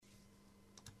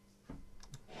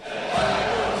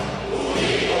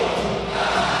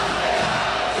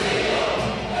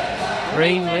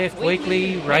Green Left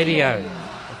Weekly Radio.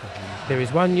 There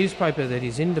is one newspaper that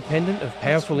is independent of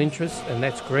powerful interests, and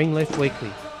that's Green Left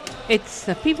Weekly. It's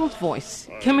the people's voice,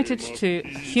 committed to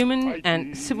human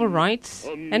and civil rights,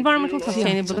 environmental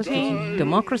sustainability,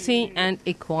 democracy and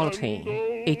equality.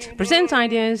 It presents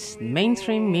ideas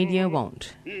mainstream media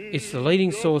won't. It's the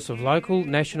leading source of local,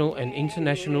 national and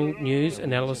international news,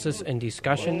 analysis and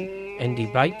discussion and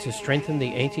debate to strengthen the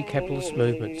anti-capitalist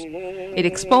movements. It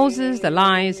exposes the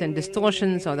lies and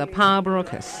distortions of the power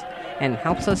brokers and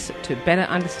helps us to better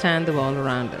understand the world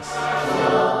around us.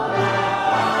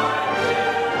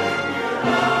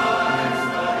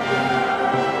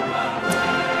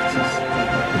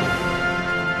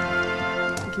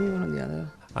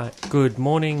 Good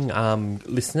morning,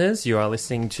 listeners. You are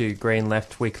listening to Green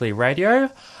Left Weekly Radio.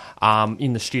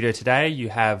 In the studio today, you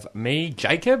have me,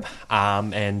 Jacob,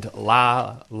 and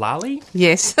Lali.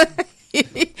 Yes.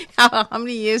 How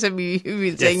many years have you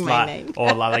been saying my name?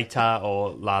 Or Lalita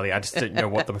or Lali. I just don't know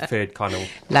what the preferred kind of...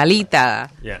 Lalita.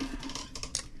 Yeah.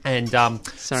 And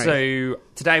so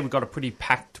today we've got a pretty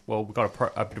packed, we've got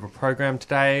a bit of a program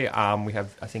today. We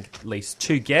have, I think, at least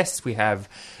two guests. We have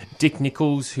Dick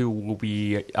Nichols, who will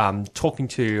be talking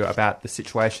to about the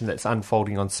situation that's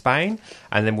unfolding on Spain.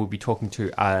 And then we'll be talking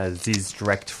to Aziz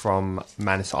direct from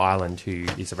Manus Island, who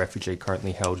is a refugee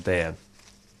currently held there.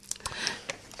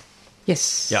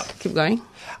 Yes. Yeah. Keep going.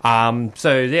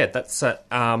 That's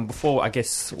before I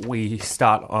guess we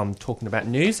start talking about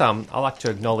news. I'd like to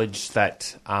acknowledge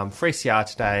that 3CR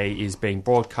today is being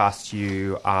broadcast to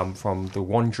you from the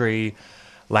Wurundjeri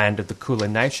land of the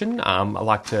Kulin Nation. I'd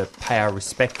like to pay our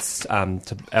respects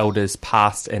to elders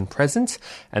past and present,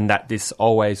 and that this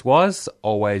always was,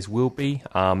 always will be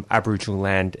Aboriginal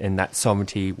land, and that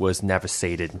sovereignty was never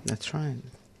ceded. That's right.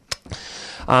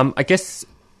 I guess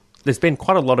there's been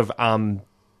quite a lot of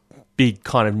big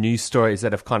kind of news stories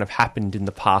that have kind of happened in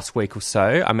the past week or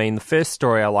so. I mean, the first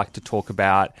story I like to talk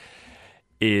about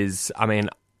is, I'm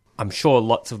sure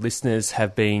lots of listeners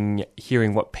have been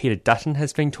hearing what Peter Dutton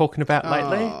has been talking about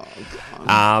lately.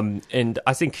 And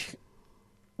I think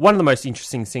one of the most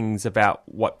interesting things about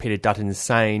what Peter Dutton is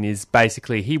saying is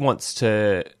basically he wants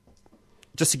to...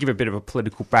 Just to give a bit of a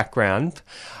political background,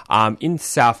 in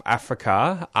South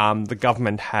Africa, the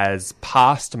government has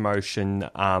passed a motion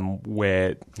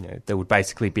where they would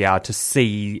basically be able to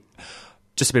see,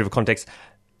 just a bit of a context,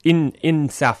 in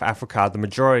South Africa, the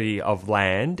majority of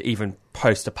land, even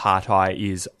post-apartheid,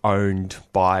 is owned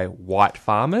by white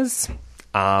farmers,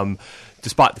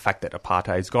 despite the fact that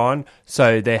apartheid is gone.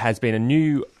 So there has been a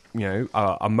new...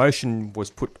 a motion was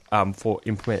put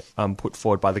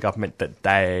forward by the government that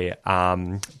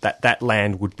that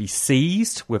land would be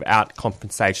seized without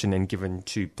compensation and given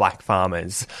to black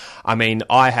farmers. I mean,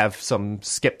 I have some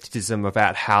scepticism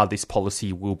about how this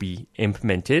policy will be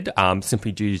implemented,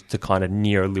 simply due to kind of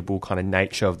neoliberal kind of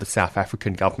nature of the South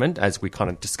African government, as we kind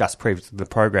of discussed previously in the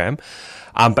program.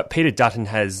 But Peter Dutton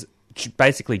has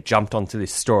basically jumped onto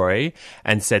this story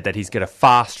and said that he's going to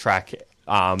fast track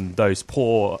those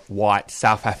poor white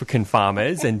South African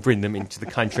farmers and bring them into the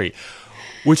country,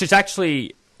 which is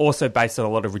actually also based on a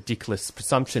lot of ridiculous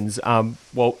presumptions.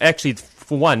 Actually,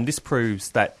 for one, this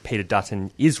proves that Peter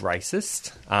Dutton is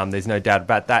racist. There's no doubt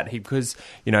about that because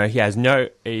he has no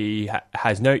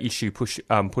issue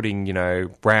putting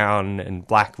brown and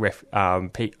black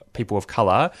people of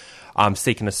colour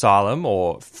seeking asylum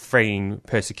or fleeing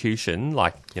persecution,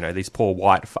 like these poor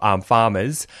white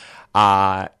farmers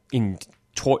in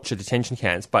torture detention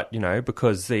camps, but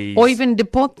because or even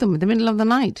deport them in the middle of the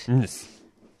night. Yes.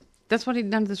 That's what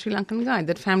he'd done to the Sri Lankan guy.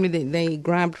 That family they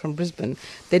grabbed from Brisbane.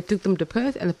 They took them to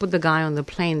Perth and they put the guy on the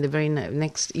plane the very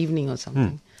next evening or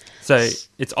something. So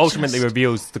it ultimately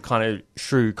reveals the kind of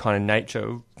true kind of nature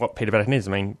of what Peter Dutton is.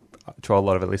 I mean, to a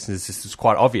lot of our listeners, this is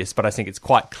quite obvious, but I think it's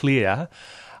quite clear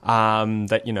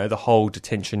that the whole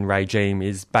detention regime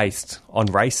is based on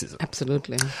racism.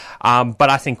 Absolutely. But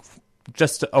I think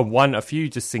just a few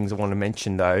things I want to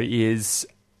mention though is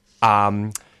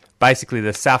basically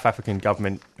the South African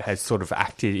government has sort of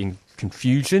acted in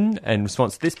confusion in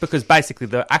response to this, because basically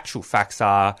the actual facts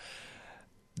are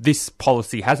this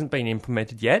policy hasn't been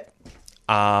implemented yet,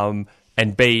 and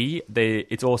B,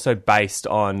 it's also based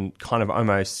on kind of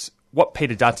almost what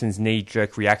Peter Dutton's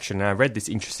knee-jerk reaction, and I read this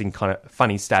interesting kind of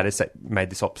funny status that made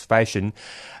this observation.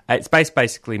 It's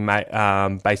basically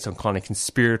based on kind of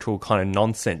conspiratorial kind of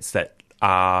nonsense that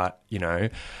that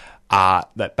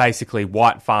basically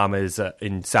white farmers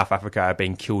in South Africa are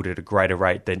being killed at a greater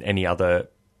rate than any other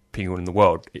people in the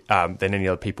world, than any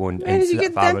other people in Where did you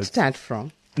get farmers. that stat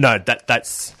from? No,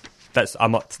 that's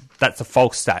a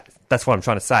false stat. That's what I'm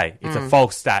trying to say. It's a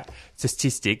false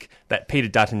statistic that Peter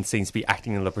Dutton seems to be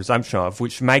acting on the presumption of,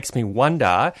 which makes me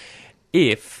wonder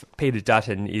if Peter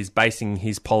Dutton is basing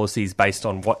his policies based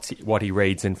on what he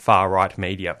reads in far-right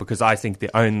media, because I think the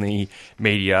only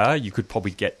media you could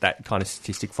probably get that kind of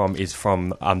statistic from is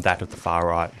from that of the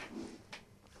far-right.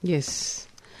 Yes.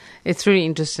 It's really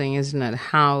interesting, isn't it,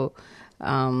 how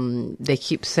they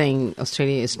keep saying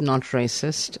Australia is not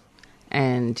racist,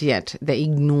 and yet they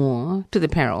ignore, to the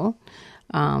peril,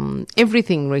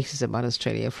 everything racist about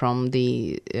Australia, from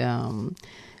the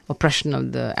oppression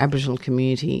of the Aboriginal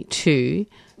community to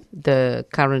the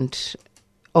current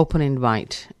open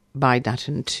invite by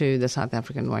Dutton to the South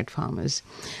African white farmers.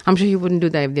 I'm sure he wouldn't do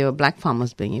that if there were black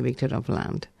farmers being evicted of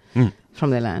land,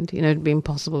 from their land. It'd be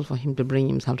impossible for him to bring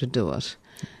himself to do it.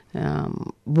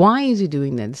 Why is he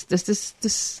doing that? This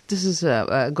is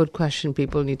a good question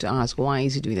people need to ask. Why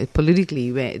is he doing that?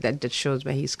 Politically, that shows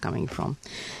where he's coming from.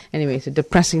 Anyway, it's a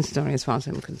depressing story as far as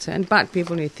I'm concerned, but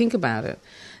people need to think about it.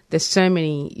 There's so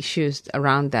many issues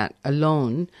around that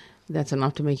alone that's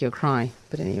enough to make you cry.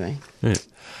 But anyway. Yeah.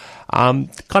 Kind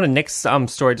of next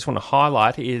story I just want to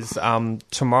highlight is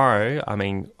tomorrow. I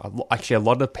mean, actually, a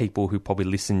lot of people who probably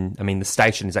listen, I mean, the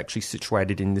station is actually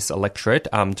situated in this electorate.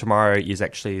 Tomorrow is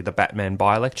actually the Batman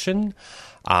by-election.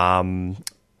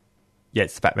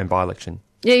 It's the Batman by-election.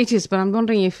 Yeah, it is, but I'm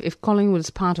wondering if Collingwood is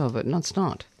part of it. No, it's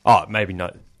not. Oh, maybe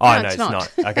not. Oh, no, it's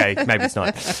not. Okay, maybe it's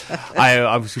not.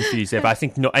 I was confused there, but I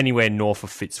think anywhere north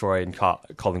of Fitzroy and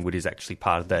Collingwood is actually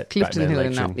part of that Clifton Batman Hill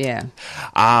election.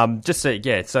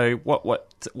 Yeah. So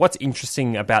what's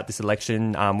interesting about this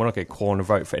election, we're not going to call on a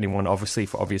vote for anyone, obviously,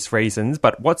 for obvious reasons,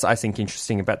 but what's, I think,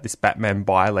 interesting about this Batman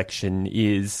by-election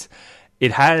is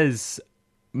it has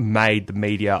made the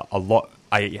media a lot...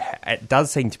 it does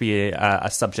seem to be a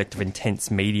subject of intense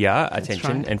media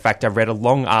attention. Right. In fact, I read a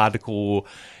long article,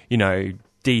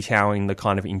 detailing the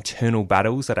kind of internal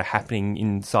battles that are happening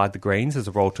inside the Greens as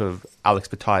a result of Alex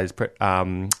Bataille's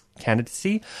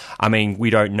candidacy. I mean,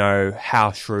 we don't know how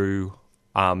true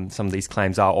some of these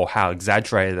claims are or how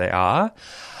exaggerated they are.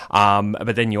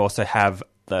 But then you also have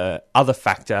the other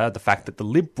factor, the fact that the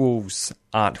Liberals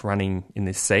aren't running in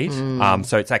this seat.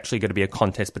 So it's actually going to be a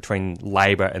contest between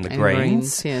Labor and the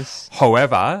Greens. Yes.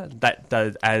 However,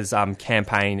 as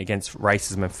Campaign Against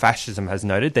Racism and Fascism has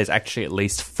noted, there's actually at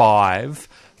least 5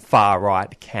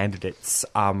 far-right candidates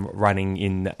running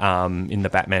in the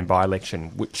Batman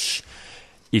by-election, which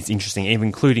is interesting, even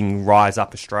including Rise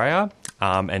Up Australia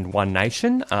and One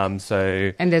Nation. And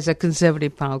there's a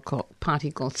Conservative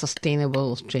party called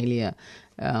Sustainable Australia,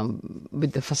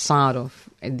 with the facade of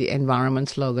the environment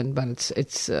slogan, but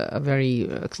it's a very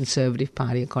conservative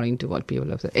party according to what people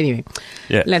have said. Anyway,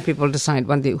 let people decide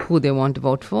who they want to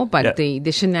vote for. But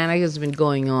the shenanigans have been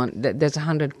going on. There's a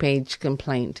 100-page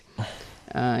complaint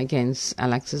against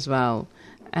Alex as well.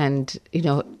 And,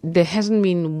 there hasn't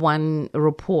been one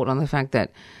report on the fact that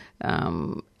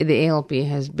the ALP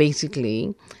has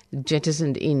basically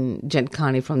jettisoned in Jed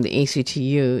Carney from the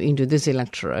ACTU into this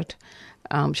electorate.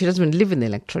 She doesn't even live in the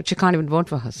electorate. She can't even vote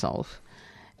for herself.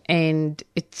 And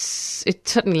it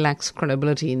certainly lacks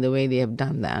credibility in the way they have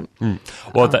done that.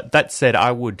 Well, that said,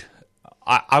 I would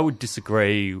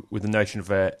disagree with the notion of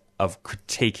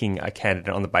critiquing a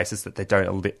candidate on the basis that they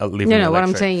don't live in the electorate. No, what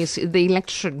I'm saying is the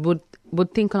electorate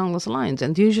would think along those lines.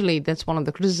 And usually that's one of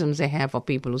the criticisms they have of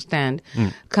people who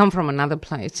come from another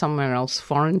place, somewhere else,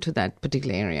 foreign to that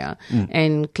particular area,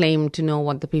 and claim to know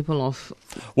what the people of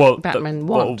Batman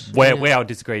want. Where I would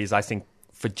disagree is I think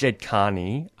for Jed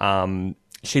Carney,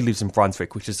 she lives in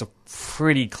Brunswick, which is a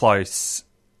pretty close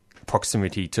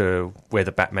proximity to where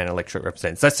the Batman electorate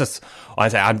represents. That's just,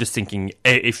 I'm just thinking,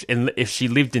 if she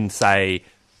lived in, say,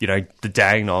 the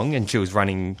Dandenong and she was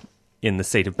running in the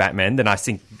seat of Batman, then I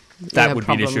think that would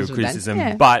be an issue of criticism.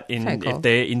 Yeah, but if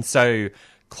they're in so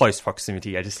close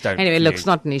proximity, I just don't... Anyway, look, it's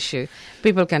not an issue.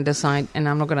 People can decide, and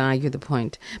I'm not going to argue the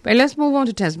point. But let's move on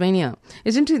to Tasmania.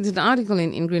 It's interesting, there's an article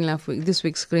in Green Left Week, this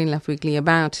week's Green Left Weekly,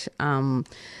 about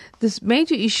this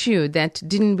major issue that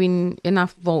didn't win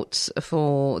enough votes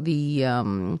for the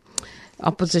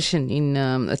opposition in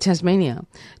Tasmania.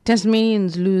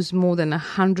 Tasmanians lose more than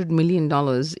 $100 million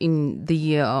in the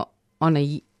year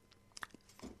 $100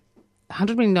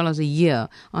 million a year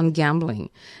on gambling.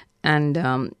 And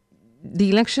the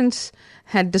elections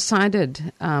had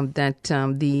decided that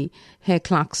the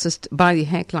Hare-Clark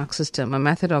system, a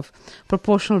method of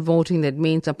proportional voting that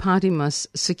means a party must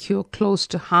secure close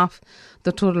to half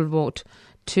the total vote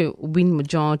to win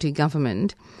majority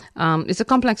government. It's a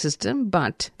complex system,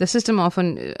 but the system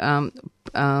often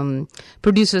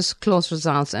produces close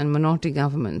results and minority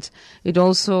governments. It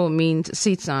also means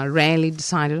seats are rarely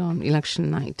decided on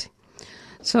election night.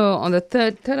 So on the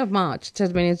 3rd of March,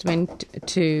 Tasmanians went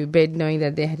to bed knowing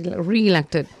that they had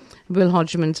re-elected Will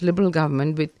Hodgman's Liberal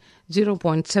government with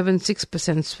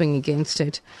 0.76% swing against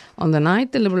it. On the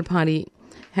night, the Liberal Party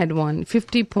had won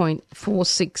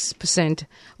 50.46%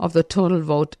 of the total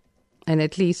vote and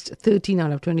at least 13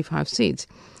 out of 25 seats.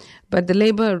 But the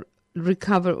Labour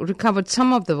recovered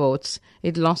some of the votes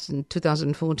it lost in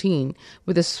 2014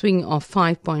 with a swing of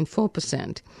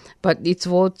 5.4%. But its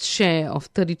vote share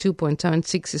of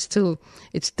 32.76 is still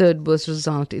its third worst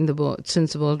result in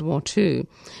since World War II.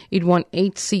 It won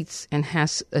 8 seats and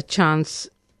has a chance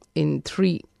in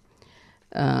three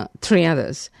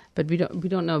others, but we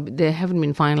don't know. They haven't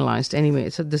been finalised anyway,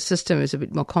 so the system is a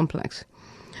bit more complex.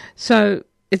 So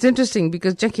it's interesting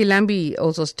because Jackie Lambie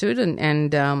also stood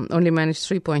and only managed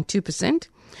 3.2%,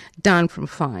 down from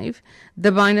 5%.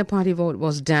 The minor party vote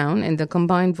was down, and the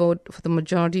combined vote for the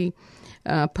majority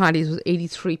parties was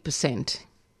 83%.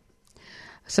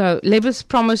 So Labour's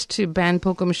promise to ban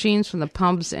poker machines from the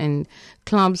pubs and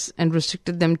clubs and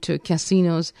restricted them to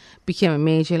casinos became a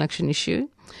major election issue.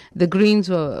 The Greens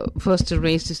were first to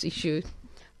raise this issue.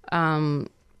 It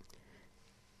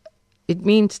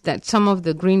means that some of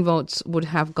the Green votes would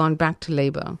have gone back to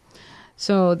Labour.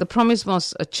 So the promise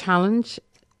was a challenge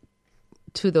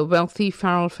to the wealthy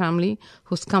Farrell family,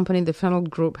 whose company, the Farrell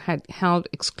Group, had held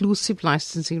exclusive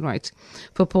licensing rights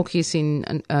for pokies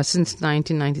since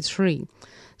 1993.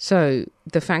 So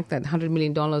the fact that $100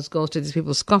 million goes to these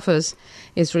people's coffers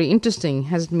is really interesting.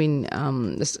 Hasn't been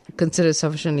considered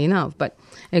sufficiently enough. But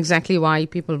exactly why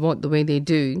people vote the way they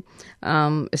do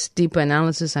is deeper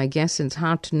analysis, I guess. It's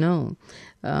hard to know.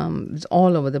 It's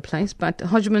all over the place. But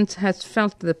Hodgman has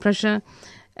felt the pressure,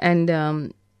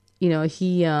 and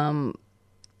he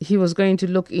was going to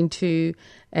look into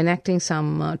enacting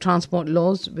some transport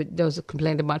laws. There was a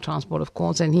complaint about transport, of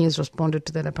course, and he has responded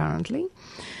to that apparently.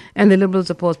 And the Liberals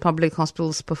oppose public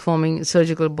hospitals performing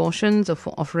surgical abortions, or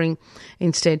offering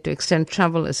instead to extend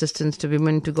travel assistance to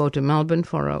women to go to Melbourne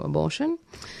for an abortion.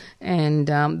 And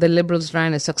the Liberals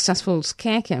ran a successful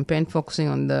scare campaign focusing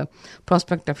on the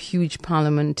prospect of huge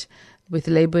parliament with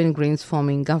Labour and Greens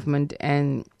forming government,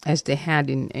 and as they had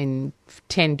in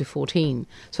 10 to 14.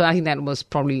 So I think that was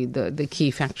probably the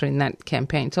key factor in that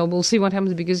campaign. So we'll see what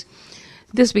happens, because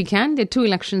this weekend there are 2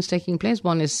 elections taking place.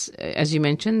 One is, as you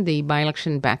mentioned, the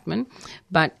by-election Batman,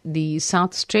 but the South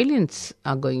Australians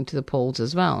are going to the polls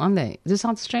as well, aren't they? The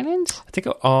South Australians? I think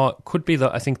it could be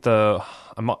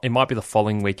it might be the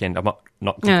following weekend. I'm not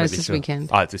completely No, it's this sure. weekend.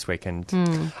 Oh, it's this weekend.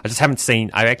 I just haven't seen.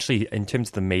 I actually, in terms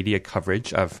of the media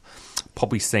coverage, I've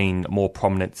probably seen more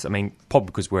prominence. I mean, probably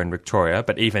because we're in Victoria,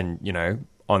 but even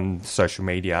on social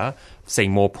media,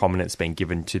 seeing more prominence being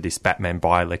given to this Batman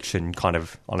by-election kind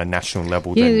of on a national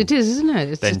level. Yeah, it is, isn't it?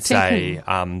 It's than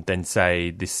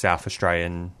say this South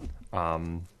Australian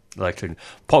election.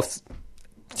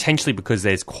 Potentially because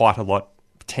there's quite a lot,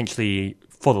 potentially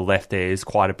for the left, there's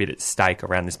quite a bit at stake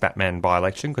around this Batman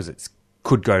by-election because it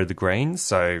could go to the Greens.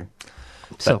 So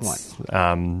that's,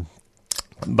 what?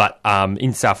 But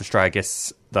in South Australia, I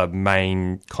guess the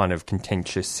main kind of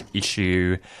contentious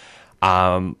issue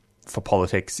for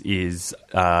politics is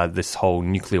this whole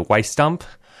nuclear waste dump.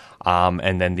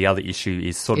 And then the other issue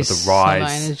is sort of the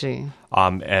rise,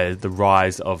 the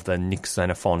rise of the Nick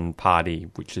Xenophon party,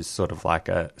 which is sort of like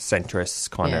a centrist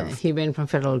kind of. He went from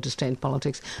federal to state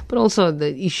politics, but also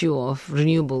the issue of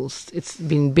renewables. It's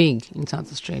been big in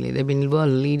South Australia. They've been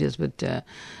world leaders with the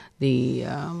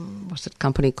what's that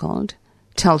company called?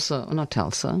 Tesla.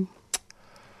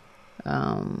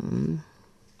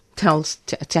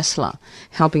 Tesla,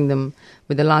 helping them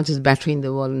with the largest battery in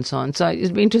the world and so on. So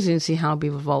it'll be interesting to see how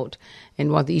people vote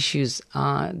and what the issues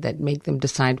are that make them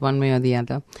decide one way or the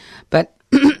other. But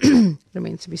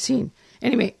remains to be seen.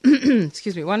 Anyway,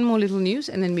 excuse me, one more little news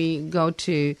and then we go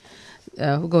to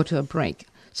a break.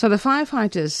 So the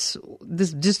firefighters,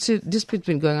 this dispute's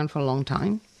been going on for a long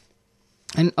time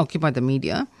and occupied the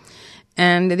media.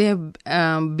 And they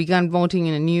have begun voting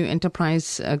in a new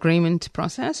enterprise agreement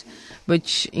process,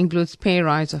 which includes pay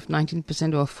rise of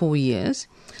 19% over 4 years.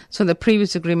 So the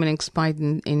previous agreement expired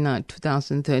in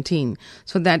 2013.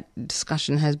 So that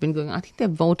discussion has been going on. I think they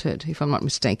voted, if I'm not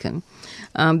mistaken.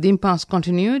 The impasse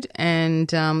continued, and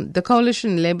the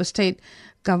coalition Labour state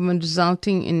government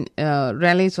resulting in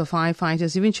rallies of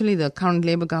firefighters. Eventually, the current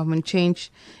Labour government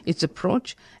changed its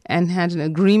approach and had an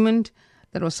agreement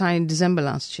that was signed in December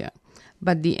last year.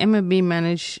 But the MFB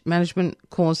management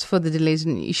caused further delays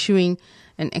in issuing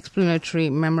an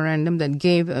explanatory memorandum that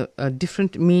gave a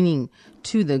different meaning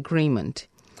to the agreement.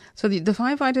 So the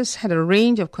firefighters had a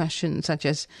range of questions such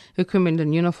as equipment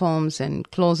and uniforms and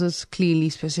clauses clearly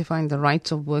specifying the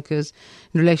rights of workers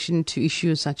in relation to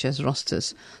issues such as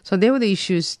rosters. So they were the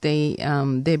issues they've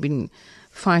been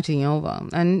fighting over.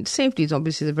 And safety is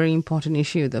obviously a very important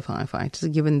issue with the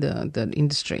firefighters, given the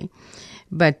industry.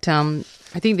 But I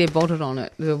think they voted on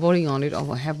it. They were voting on it,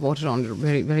 or have voted on it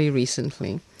very, very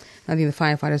recently. I think the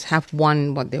firefighters have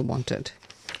won what they wanted.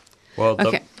 Well,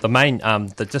 okay. the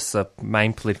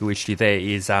main political issue there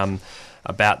is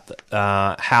about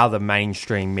how the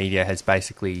mainstream media has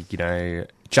basically,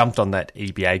 jumped on that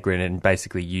EBA agreement and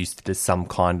basically used it as some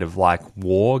kind of like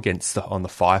war on the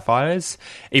firefighters,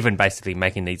 even basically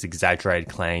making these exaggerated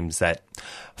claims that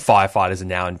firefighters are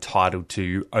now entitled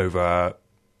to over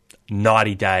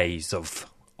 90 days of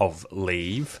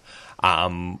leave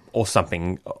or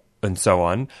something and so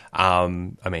on.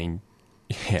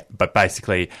 Yeah, but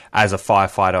basically, as a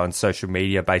firefighter on social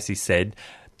media basically said,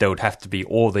 there would have to be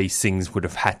all these things would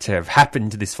have had to have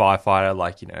happened to this firefighter,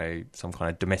 like, some kind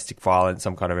of domestic violence,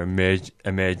 some kind of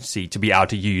emergency, to be able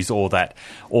to use all that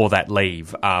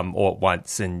leave all at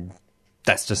once. And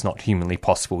that's just not humanly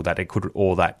possible, that it could,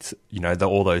 all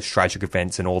those tragic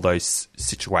events and all those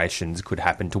situations could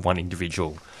happen to one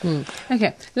individual.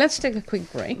 Okay, let's take a quick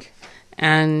break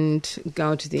and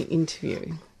go to the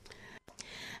interview.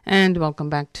 And welcome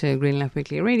back to Green Left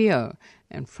Weekly Radio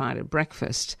and Friday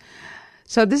Breakfast.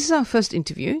 So this is our first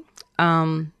interview,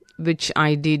 which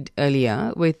I did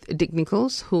earlier with Dick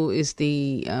Nichols, who is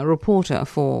the reporter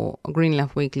for Green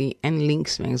Left Weekly and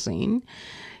Links magazine.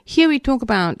 Here we talk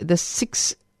about the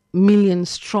 6 million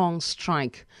strong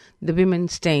strike the women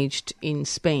staged in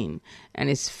Spain, and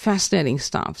it's fascinating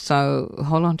stuff. So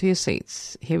hold on to your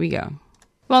seats. Here we go.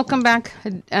 Welcome back,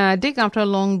 Dick, after a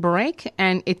long break,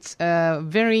 and it's a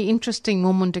very interesting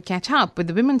moment to catch up with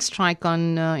the women's strike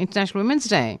on International Women's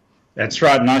Day. That's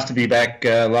right. Nice to be back,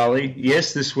 Lali.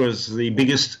 Yes, this was the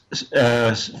biggest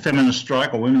feminist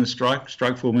strike or women's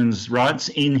strike for women's rights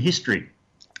in history.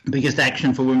 Biggest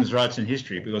action for women's rights in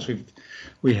history, because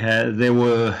there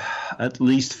were at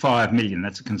least 5 million.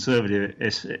 That's a conservative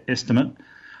estimate.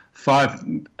 5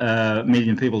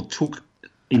 million people took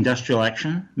industrial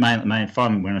action, when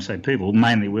I say people,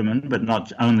 mainly women, but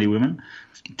not only women,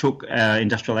 took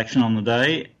industrial action on the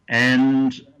day,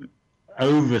 and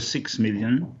over 6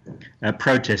 million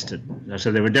protested.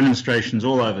 So there were demonstrations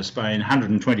all over Spain,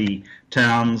 120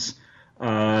 towns,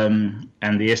 and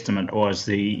the estimate was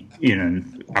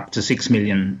up to 6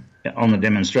 million on the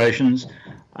demonstrations.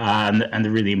 And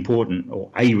the really important, or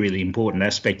a really important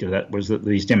aspect of that was that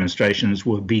these demonstrations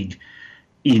were big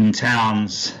in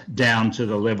towns down to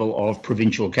the level of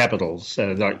provincial capitals.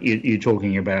 So like you're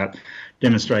talking about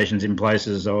demonstrations in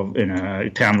places of, a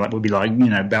town that would be like,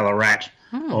 Ballarat,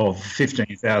 of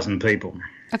 15,000 people.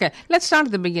 Okay, let's start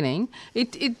at the beginning.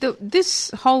 This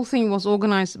whole thing was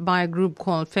organized by a group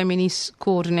called Feminist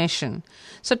Coordination.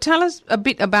 So tell us a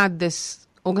bit about this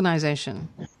organization.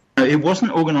 It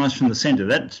wasn't organized from the centre.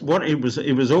 That's what it was.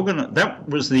 It was organized. That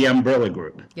was the umbrella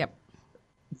group. Yep.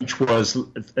 Which was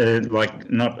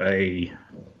not a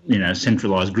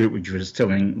centralised group which was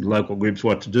telling local groups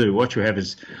what to do. What you have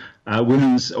is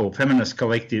women's or feminist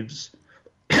collectives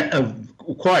of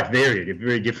quite varied,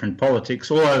 very different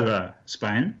politics all over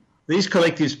Spain. These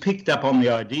collectives picked up on the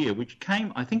idea, which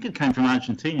came from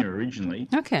Argentina originally.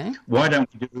 Okay. Why don't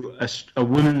we do a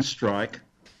women's strike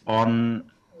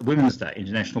on Women's Day,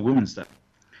 International Women's Day?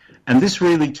 And this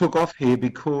really took off here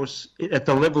because at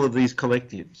the level of these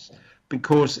collectives,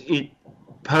 because it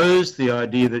posed the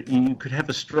idea that you could have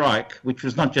a strike, which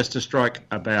was not just a strike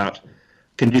about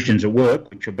conditions of work,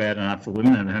 which are bad enough for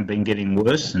women and have been getting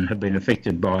worse and have been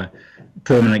affected by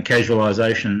permanent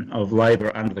casualisation of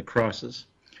labour under the crisis,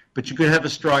 but you could have a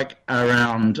strike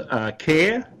around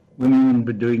care. Women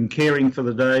were doing caring for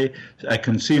the day, a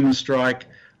consumer strike,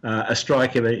 a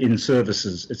strike in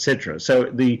services, etc. So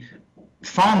the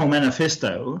final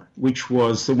manifesto, which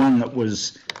was the one that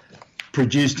was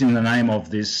produced in the name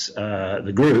of this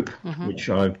the group, which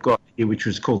I've got here, which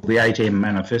was called the 8M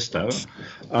Manifesto.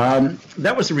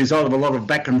 That was the result of a lot of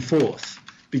back and forth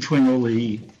between all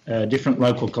the different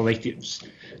local collectives,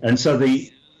 and so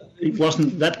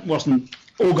that wasn't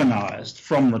organised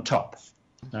from the top.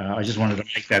 I just wanted to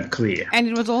make that clear. And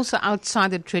it was also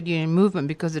outside the trade union movement,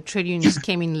 because the trade unions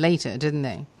came in later, didn't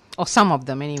they? Or some of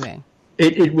them, anyway.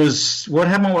 It was, what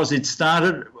happened was it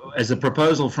started as a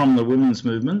proposal from the women's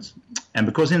movement, and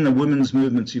because in the women's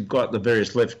movements you've got the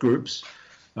various left groups,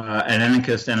 and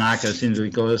anarchists,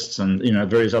 syndicalists, and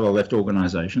various other left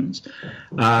organisations,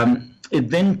 it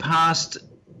then passed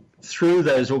through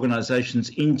those organisations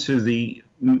into the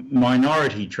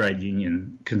minority trade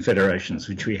union confederations,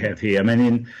 which we have here. I mean,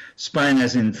 in Spain,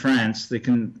 as in France, the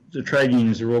trade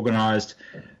unions are organised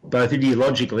both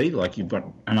ideologically, like you've got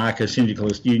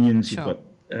anarcho-syndicalist unions, Sure. you've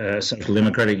got Social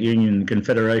Democratic Union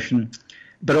Confederation,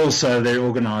 but also they're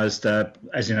organised,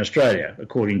 as in Australia,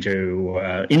 according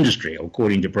to industry,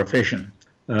 according to profession.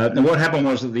 And what happened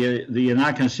was that the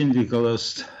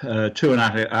anarcho-syndicalist, two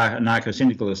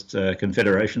anarcho-syndicalist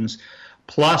confederations,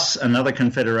 plus another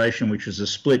confederation which was a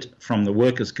split from the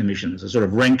workers' commissions, a sort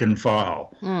of rank and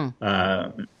file,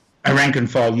 a rank and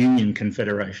file union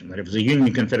confederation. That it was a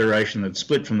union confederation that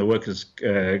split from the workers'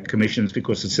 commissions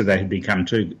because it said they had become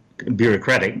too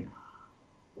bureaucratic.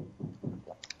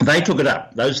 They took it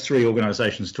up. Those three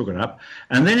organisations took it up,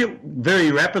 and then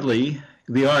very rapidly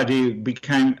the idea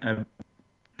became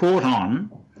brought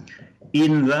on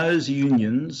in those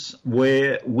unions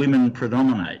where women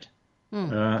predominate.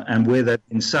 And where they've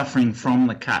been suffering from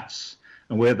the cuts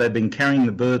and where they've been carrying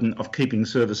the burden of keeping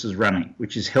services running,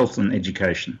 which is health and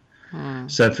education.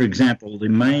 So, for example, the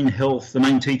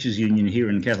main teachers' union here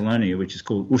in Catalonia, which is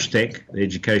called USTEC, the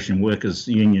Education Workers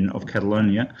Union of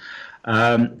Catalonia,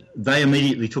 they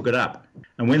immediately took it up.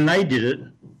 And when they did it,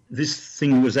 this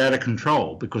thing was out of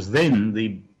control because then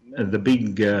the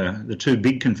two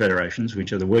big confederations,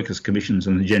 which are the Workers' Commissions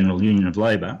and the General Union of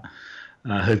Labour,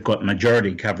 who've got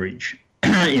majority coverage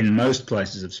in most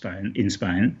places of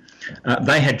Spain,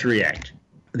 they had to react.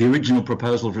 The original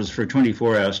proposal was for a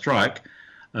 24-hour strike,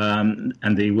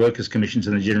 and the Workers' Commissions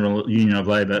and the General Union of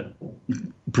Labour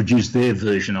produced their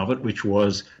version of it, which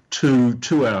was two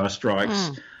 2-hour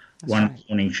strikes, one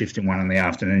morning shift and one in the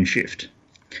afternoon shift.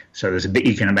 So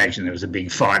you can imagine there was a big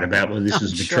fight about whether this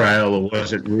was betrayal or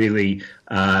was it really,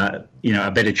 a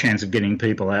better chance of getting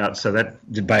people out. So that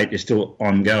debate is still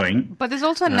ongoing. But there's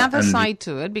also another side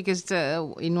to it because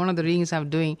in one of the readings I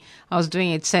was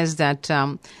doing, it says that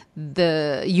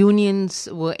the unions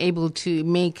were able to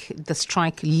make the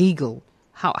strike legal.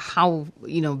 How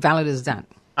valid is that?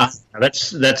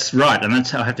 That's right, and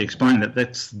that's how I have to explain that.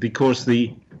 That's because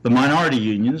the minority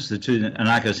unions, the two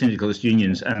anarcho-syndicalist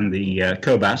unions and the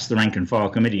COBAS, the rank and file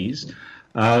committees,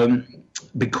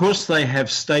 because they have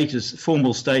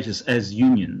formal status as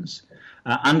unions,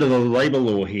 under the labour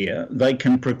law here, they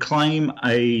can proclaim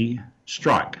a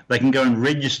strike. They can go and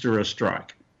register a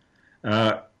strike.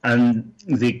 And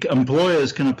the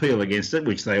employers can appeal against it,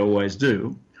 which they always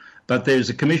do. But there's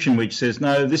a commission which says,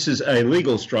 no, this is a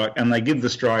legal strike, and they give the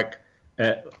strike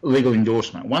legal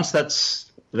endorsement. Once this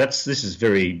is a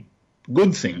very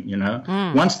good thing,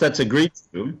 Once that's agreed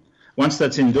to, once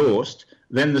that's endorsed,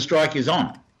 then the strike is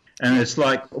on. And it's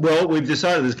like, well, we've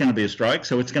decided there's going to be a strike,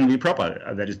 so it's going to be proper.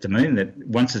 That is to mean that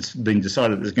once it's been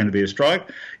decided there's going to be a strike,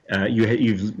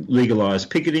 you've legalised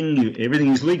picketing,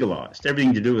 everything is legalised.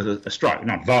 Everything to do with a strike,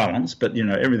 not violence, but,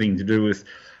 everything to do with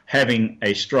having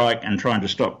a strike and trying to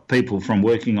stop people from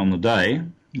working on the day,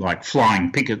 like flying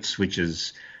pickets, which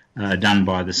is done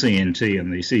by the CNT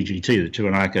and the CGT, the two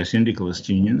anarcho-syndicalist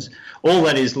unions, all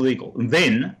that is legal. And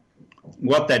then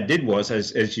what that did was,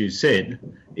 as you said,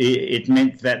 it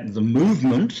meant that the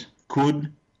movement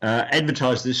could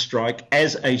advertise this strike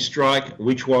as a strike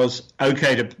which was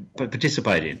okay to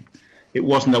participate in. It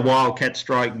wasn't a wildcat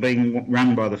strike being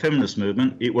run by the feminist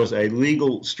movement. It was a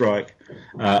legal strike,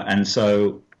 and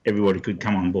so everybody could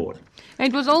come on board.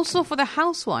 And it was also for the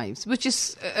housewives, which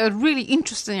is a really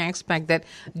interesting aspect that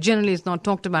generally is not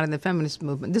talked about in the feminist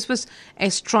movement. This was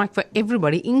a strike for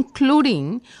everybody,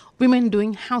 including women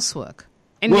doing housework.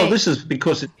 And this is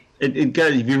because it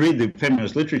goes, if you read the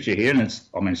feminist literature here, and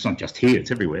it's not just here, it's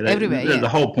everywhere. Everywhere, The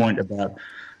whole point about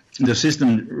the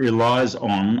system relies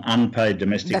on unpaid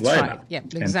domestic labour. Right. Yeah,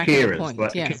 exactly and the point.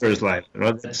 carers labour.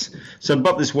 Right? So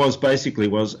what this was basically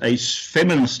was a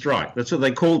feminist strike. That's what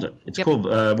they called it. It's called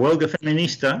Huelga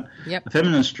Feminista, a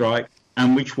feminist strike,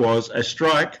 and which was a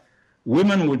strike.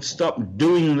 Women would stop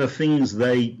doing the things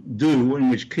they do and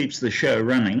which keeps the show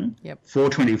running for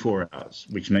 24 hours,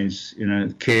 which means,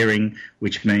 caring,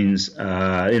 which means,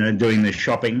 doing the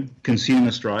shopping,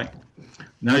 consumer strike.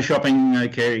 No shopping, no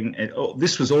caring.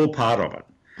 This was all part of it.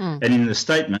 And in the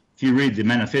statement, if you read the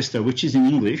manifesto, which is in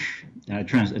English,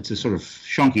 it's a sort of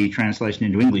shonky translation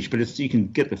into English, but you can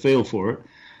get the feel for it.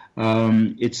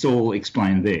 It's all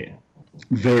explained there.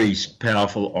 Very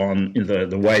powerful on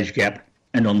the wage gap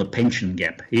and on the pension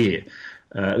gap here.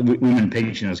 Women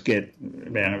pensioners get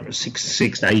around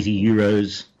 6 to 80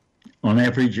 euros on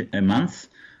average a month,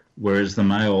 whereas the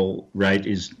male rate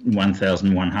is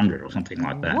 1,100 or something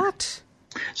like that. What?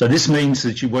 So this means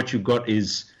that what you've got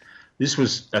is, this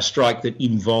was a strike that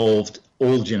involved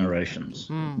all generations,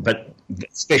 but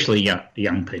especially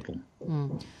young people.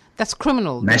 That's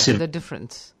criminal. Massive. The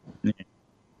difference.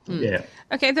 Yeah.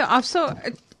 Okay, so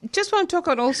just want to talk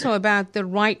also about the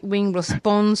right-wing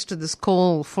response to this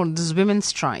call for this women's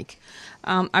strike.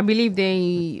 I believe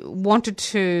they wanted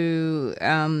to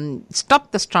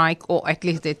stop the strike, or at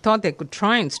least they thought they could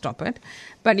try and stop it,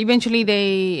 but eventually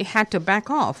they had to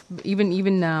back off.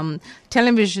 Even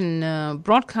television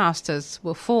broadcasters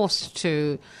were forced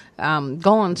to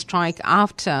go on strike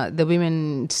after the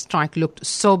women's strike looked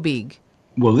so big.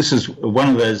 Well, this is one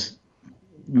of those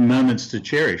moments to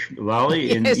cherish,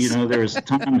 Lali. Yes. And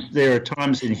there are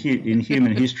times in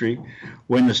human history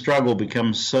when the struggle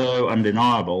becomes so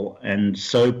undeniable and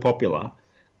so popular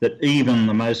that even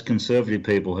the most conservative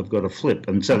people have got to flip.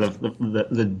 And so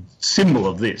the symbol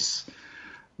of this,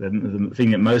 the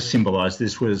thing that most symbolised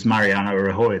this, was Mariano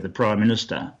Rajoy, the Prime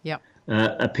Minister,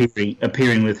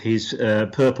 appearing with his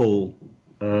purple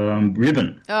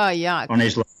ribbon on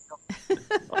his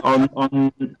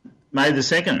on May the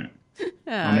 2nd.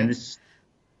 I mean,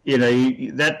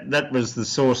 that was the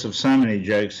source of so many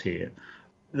jokes here.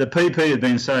 The PP have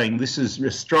been saying this is a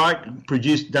strike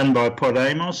done by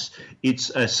Podemos.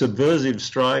 It's a subversive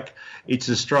strike. It's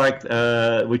a strike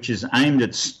which is aimed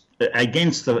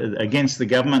against the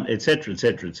government, etc.,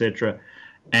 etc., etc.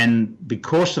 And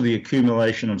because of the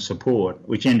accumulation of support,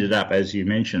 which ended up, as you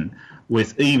mentioned,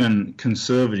 with even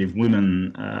conservative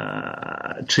women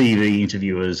TV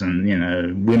interviewers and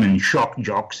women shock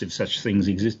jocks, if such things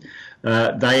exist,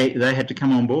 they had to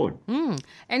come on board.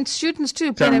 And students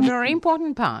too played a very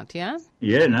important part. Yeah.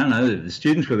 Yeah, no, the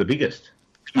students were the biggest.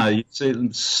 No, you see,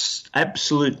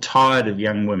 absolute tide of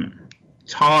young women,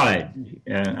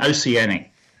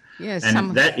 oceanic. Yes,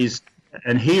 and that is.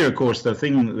 And here, of course, the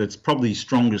thing that's probably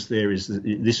strongest there is that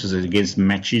this was against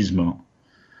machismo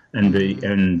and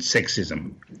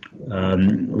sexism,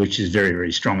 which is very,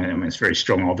 very strong. I mean, it's very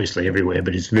strong, obviously, everywhere,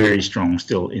 but it's very strong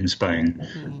still in Spain.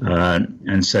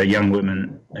 And so young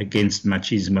women against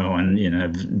machismo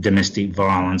and, domestic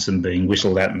violence and being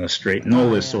whistled at in the street and all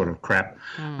this sort of crap,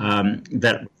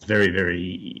 that was very,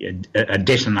 very a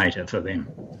detonator for them.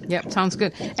 Yeah, sounds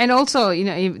good. And also,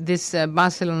 this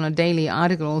Barcelona Daily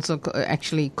article also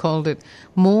actually called it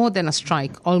more than a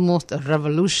strike, almost a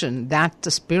revolution. That's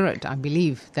the spirit, I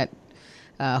believe, that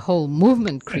whole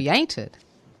movement created.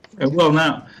 Well,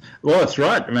 that's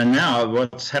right. I mean, now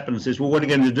what's happened is, what are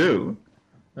you going to do?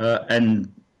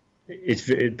 And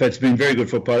it's been very good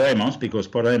for Podemos, because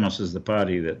Podemos is the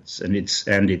party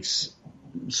and its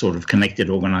sort of connected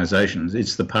organisations.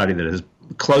 It's the party that is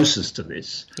closest to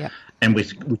this, and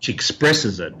which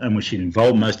expresses it, and which is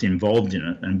most involved in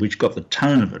it, and which got the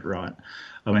tone of it right.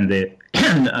 I mean,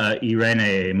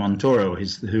 Irene Montoro,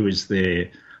 who is their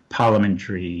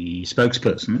parliamentary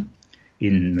spokesperson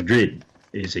in Madrid,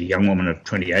 is a young woman of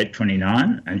 28,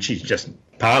 29, and she's just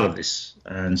part of this.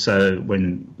 And so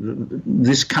when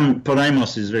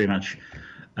Podemos is very much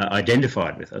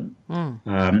identified with it.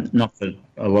 Not that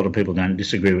a lot of people don't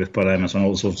disagree with Podemos on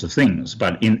all sorts of things,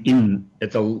 but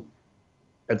at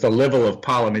the level of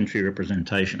parliamentary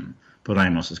representation,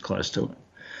 Podemos is close to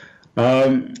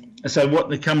it. So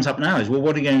what comes up now is,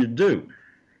 what are you going to do?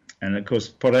 And, of course,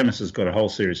 Podemos has got a whole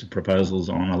series of proposals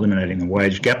on eliminating the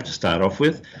wage gap to start off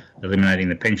with, eliminating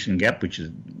the pension gap, which is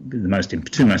the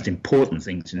two most important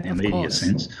things in the immediate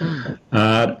sense.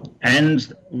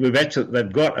 And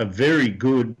they've got a very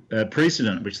good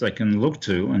precedent which they can look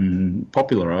to and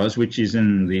popularise, which is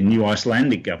in the new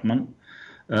Icelandic government,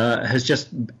 has just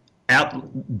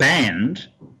banned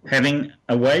having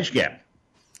a wage gap.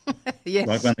 Yes.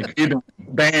 Like when the Cubans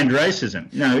banned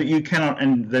racism. No, you cannot,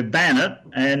 and they ban it,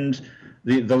 and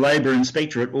the Labour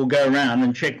Inspectorate will go around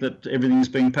and check that everything's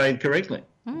being paid correctly,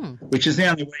 which is the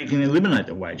only way you can eliminate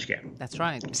the wage gap. That's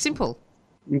right. Simple.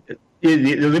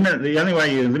 The only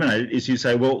way you eliminate it is you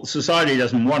say, well, society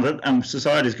doesn't want it, and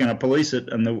society is going to police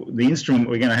it, and the instrument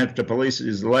we're going to have to police it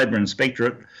is the Labour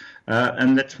Inspectorate,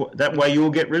 and that way you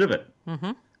will get rid of it.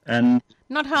 And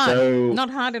not hard. Not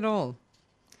hard at all.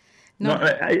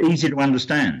 Not easy to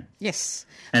understand. Yes.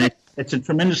 And it's a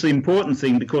tremendously important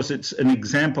thing, because it's an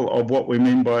example of what we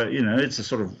mean by, it's a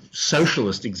sort of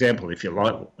socialist example, if you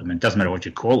like. I mean, it doesn't matter what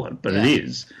you call it, but it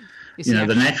is.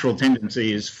 The natural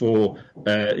tendency is for,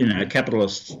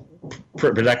 capitalist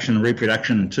production and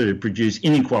reproduction to produce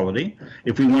inequality.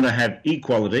 If we want to have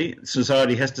equality,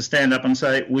 society has to stand up and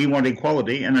say, we want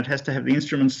equality, and it has to have the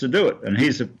instruments to do it. And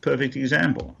here's a perfect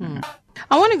example.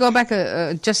 I want to go back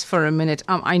just for a minute.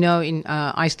 I know in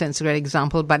Iceland's a great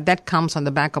example, but that comes on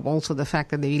the back of also the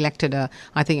fact that they elected a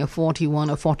 41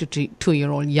 or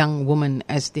 42-year-old young woman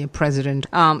as their president.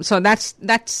 So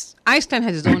that's Iceland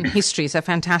has its own history. It's a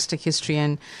fantastic history,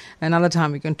 and another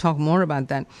time we can talk more about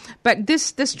that. But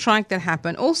this strike that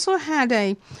happened also had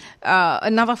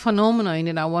another phenomenon in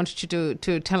it. I want you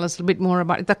to tell us a little bit more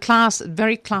about it. The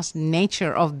very class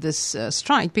nature of this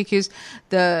strike, because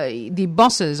the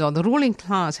bosses or the ruling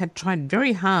class had tried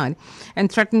very hard and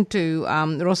threatened to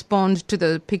respond to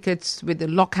the pickets with the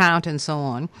lockout and so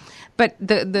on. But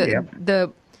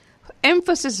the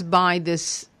emphasis by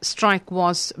this strike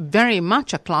was very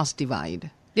much a class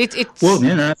divide. It's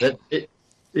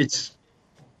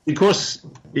because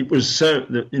it was so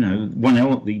that, one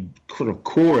element, the sort of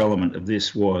core element of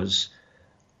this was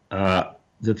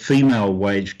the female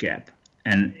wage gap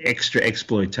and extra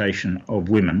exploitation of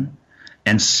women,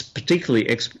 and particularly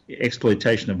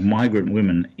exploitation of migrant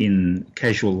women in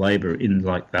casual labour in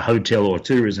like the hotel or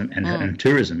tourism and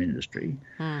tourism industry.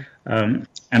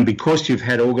 And because you've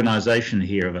had organisation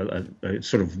here of a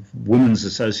sort of women's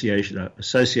association of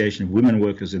women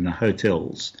workers in the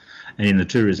hotels and in the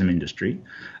tourism industry,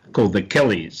 called the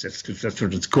Kellys, that's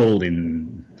what it's called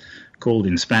in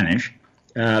Spanish.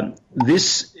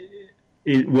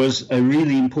 It was a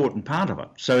really important part of it.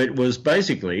 So it was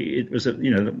basically,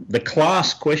 the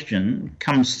class question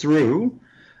comes through,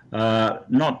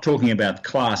 not talking about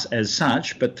class as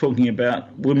such, but talking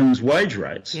about women's wage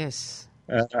rates. Yes.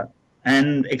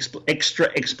 And extra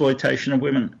exploitation of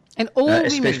women. And all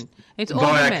women. It's all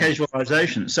via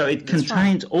casualisation. So it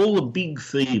contains all the big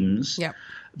themes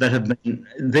that have been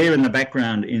there in the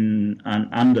background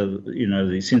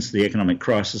since the economic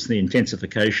crisis, the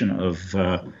intensification of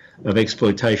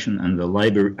exploitation and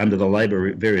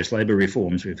various labour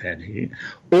reforms we've had here.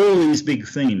 All these big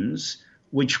themes,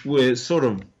 which were sort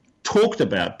of talked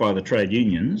about by the trade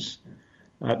unions,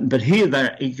 but here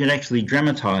you can actually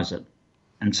dramatise it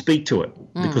and speak to it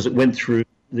because it went through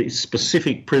the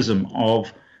specific prism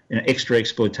of extra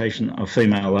exploitation of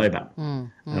female labour.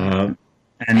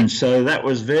 And so that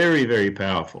was very, very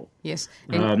powerful. Yes.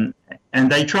 And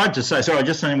they tried to say, sorry,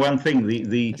 just saying one thing,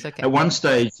 at one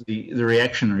stage the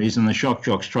reactionaries and the shock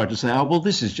jocks tried to say, oh, well,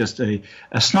 this is just a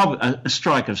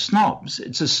strike of snobs.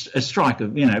 It's a strike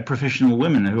of, professional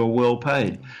women who are well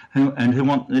paid and who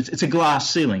want, it's a glass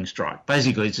ceiling strike.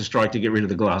 Basically, it's a strike to get rid of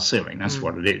the glass ceiling. That's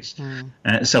what it is.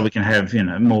 So we can have,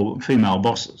 more female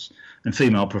bosses and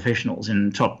female professionals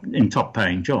in top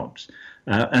paying jobs.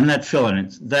 And that fell in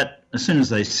it. That as soon as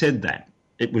they said that,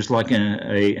 it was like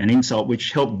an insult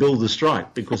which helped build the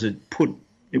strike because it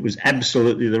was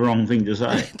absolutely the wrong thing to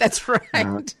say. That's right.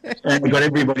 And it got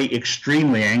everybody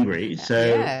extremely angry.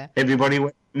 So everybody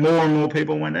more and more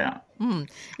people went out.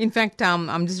 In fact,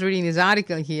 I'm just reading this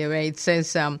article here where it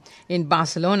says in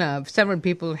Barcelona, several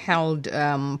people held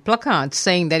placards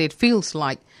saying that it feels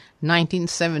like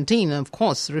 1917, of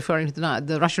course, referring to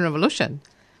the Russian Revolution.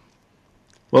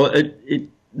 Well,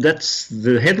 that's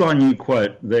the headline you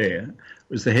quote there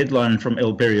was the headline from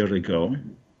El Periódico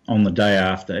on the day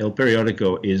after. El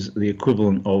Periódico is the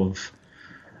equivalent of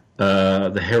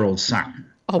the Herald Sun.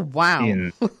 Oh, wow.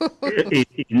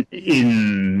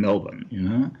 In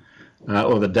Melbourne,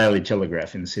 or the Daily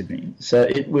Telegraph in Sydney. So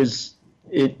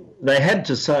they had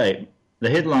to say, the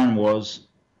headline was,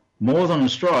 more than a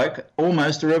strike,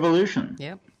 almost a revolution.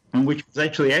 Yep. And which was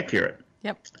actually accurate.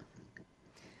 Yep.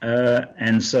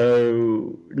 And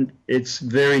so it's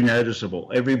very noticeable.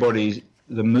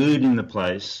 The mood in the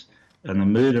place and the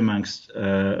mood amongst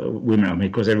women,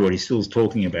 because everybody's still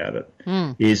talking about it,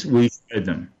 is we showed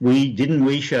them.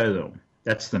 We show them.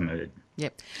 That's the mood.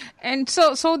 Yep. And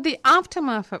so the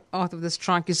aftermath of the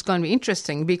strike is going to be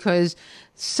interesting because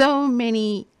so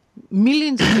many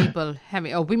millions of people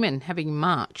women having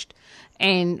marched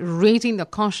and raising the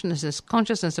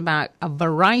consciousness about a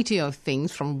variety of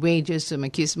things from wages to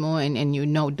machismo and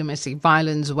domestic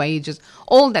violence, wages,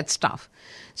 all that stuff.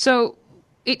 So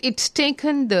it's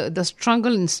taken the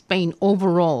struggle in Spain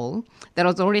overall that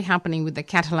was already happening with the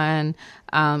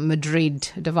Catalan-Madrid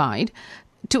divide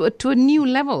to a new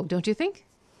level, don't you think?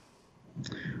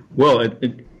 Well,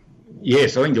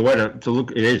 yes, I think the way to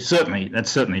look, that's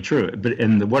certainly true. But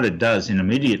what it does in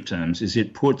immediate terms is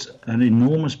it puts an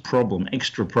enormous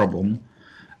extra problem,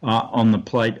 on the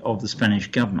plate of the Spanish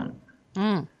government.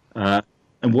 And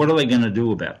what are they going to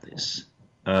do about this?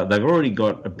 They've already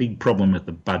got a big problem with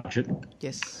the budget.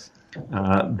 Yes.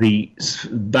 The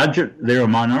budget, they're a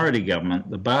minority government.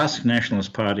 The Basque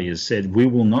Nationalist Party has said, we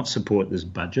will not support this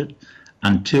budget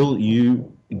until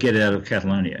you get out of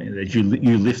Catalonia, that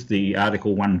you lift the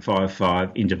Article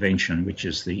 155 intervention, which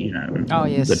is the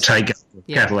the take of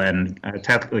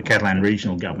the Catalan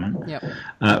regional government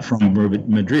from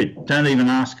Madrid. Don't even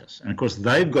ask us. And of course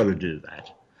they've got to do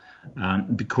that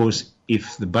because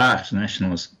if the Basque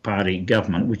Nationalist Party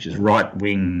government, which is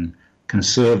right-wing,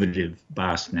 conservative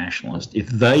Basque nationalist, if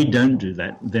they don't do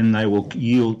that, then they will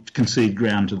concede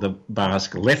ground to the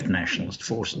Basque left nationalist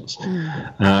forces.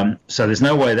 So there's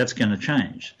no way that's going to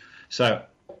change. So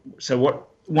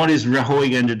what is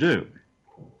Rajoy going to do?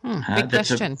 Big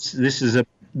question.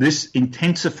 This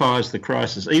intensifies the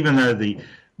crisis, even though the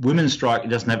women's strike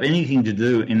doesn't have anything to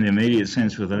do in the immediate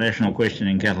sense with the national question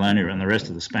in Catalonia and the rest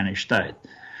of the Spanish state.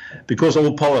 Because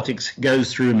all politics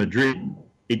goes through Madrid,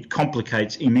 it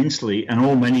complicates immensely an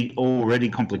already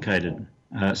complicated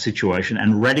situation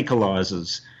and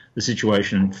radicalises the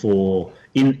situation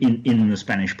in the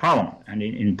Spanish Parliament and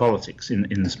in politics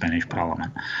in the Spanish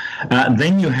Parliament.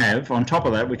 Then you have, on top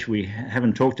of that, which we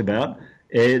haven't talked about,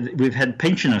 we've had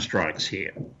pensioner strikes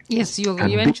here. Yes, you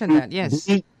mentioned that, yes.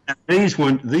 These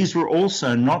were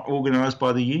also not organised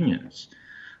by the unions.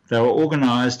 They were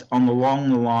organised along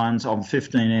the lines of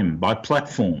 15M by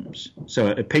platforms.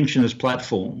 So a pensioners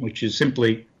platform, which is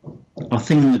simply a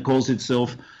thing that calls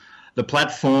itself the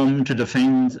platform to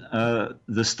defend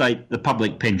the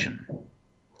public pension.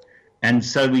 And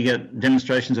so we get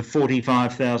demonstrations of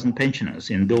 45,000 pensioners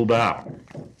in Bilbao.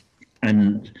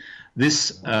 And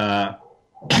this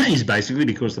is basically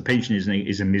because the pension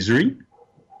is a misery.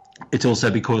 It's also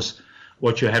because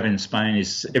what you have in Spain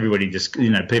is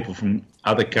people from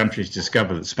other countries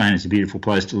discover that Spain is a beautiful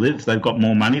place to live. They've got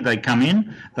more money. They come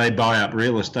in, they buy up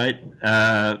real estate,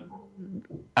 up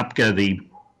go the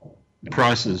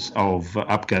prices of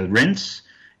rents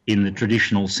in the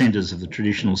traditional centres of the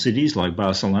traditional cities like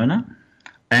Barcelona.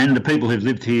 And the people who've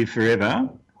lived here forever,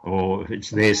 or if it's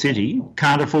their city,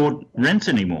 can't afford rents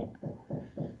anymore.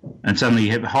 And suddenly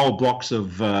you have whole blocks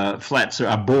of flats that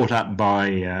are bought up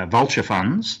by vulture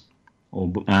funds or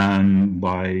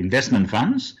by investment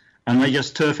funds, and they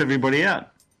just turf everybody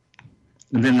out.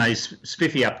 And then they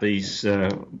spiffy up these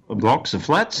blocks of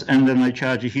flats, and then they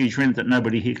charge a huge rent that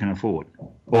nobody here can afford,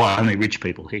 or only rich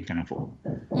people here can afford.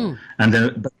 And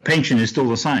the pension is still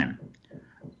the same.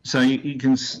 So you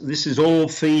can. This is all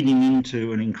feeding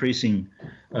into an increasing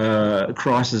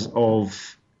crisis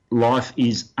of life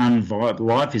is unviable.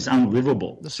 Life is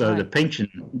unlivable. That's so right. The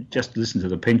pension. Just listen to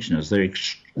the pensioners.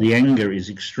 The anger is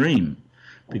extreme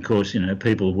because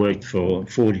people worked for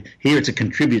 40. Here it's a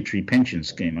contributory pension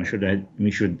scheme.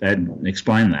 We should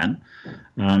explain that.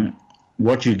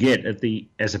 What you get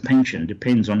as a pension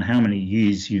depends on how many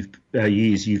years you've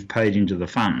paid into the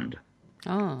fund.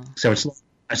 Oh. So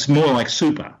it's more like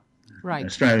super. Right.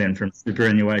 Australian from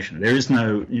superannuation. There is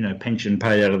no, pension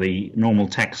paid out of the normal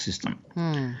tax system.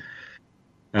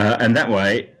 And that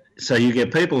way, so you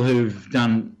get people who've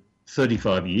done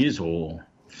 35 years or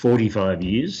 45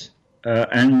 years,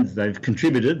 and they've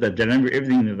contributed, they've done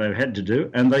everything that they've had to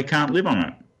do, and they can't live on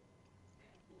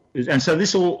it. And so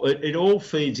it all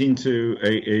feeds into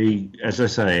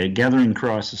a gathering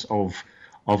crisis of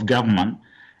government,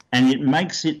 and it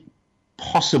makes it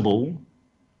possible,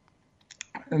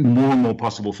 more and more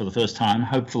possible for the first time,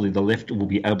 hopefully the left will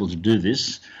be able to do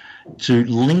this, to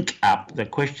link up the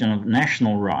question of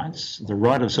national rights, the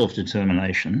right of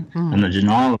self-determination and the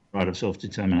denial of the right of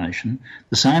self-determination.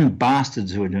 The same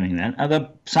bastards who are doing that are the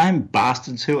same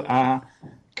bastards who are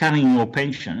cutting your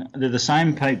pension. They're the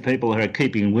same people who are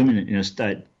keeping women in a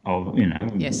state of,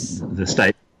 yes. the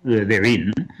state they're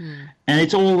in, and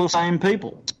it's all the same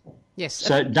people. Yes.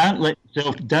 So don't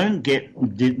get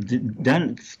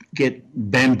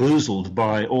bamboozled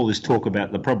by all this talk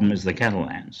about the problem is the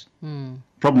Catalans.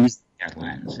 Problem is the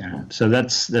Catalans. So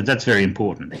that's very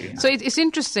important here. So it's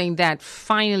interesting that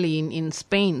finally in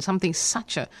Spain something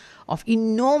of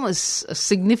enormous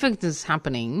significance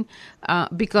happening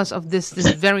because of this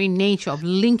very nature of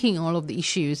linking all of the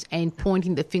issues and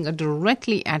pointing the finger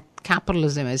directly at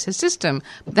capitalism as a system.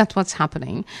 That's what's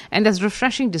happening, and that's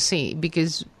refreshing to see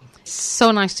because. So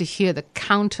nice to hear the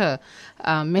counter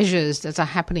measures that are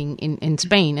happening in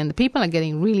Spain, and the people are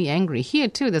getting really angry. Here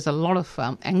too, there's a lot of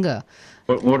anger.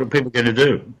 What are people going to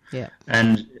do? Yeah.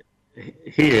 And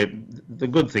here, the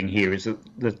good thing here is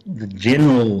that the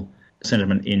general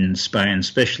sentiment in Spain,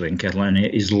 especially in Catalonia,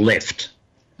 is left.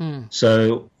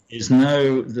 So there's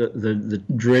the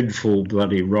dreadful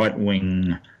bloody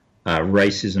right-wing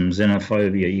racism,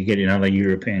 xenophobia you get in other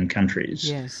European countries.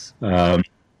 Yes.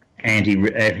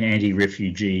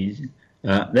 Anti-refugees,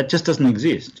 that just doesn't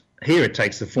exist. Here it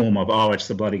takes the form of, it's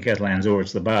the bloody Catalans or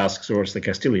it's the Basques or it's the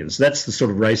Castilians. That's the sort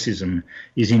of racism,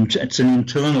 it's an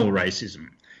internal racism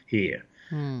here.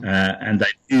 And they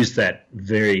use that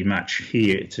very much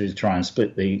here to try and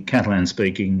split the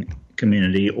Catalan-speaking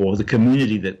community or the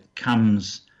community that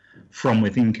comes from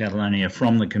within Catalonia,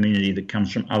 from the community that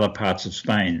comes from other parts of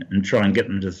Spain, and try and get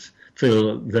them to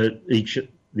feel that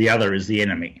the other is the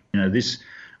enemy. This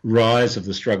rise of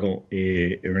the struggle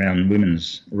around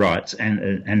women's rights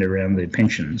and around their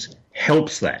pensions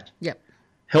helps that. Yep.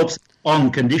 Helps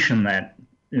on condition that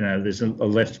there's a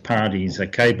left parties are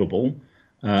capable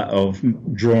of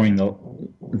drawing the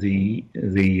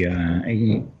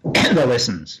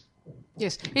lessons.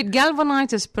 Yes, it galvanizes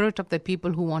the spirit of the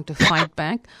people who want to fight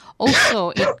back.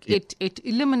 Also, it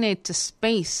eliminates a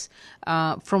space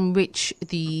from which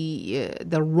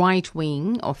the right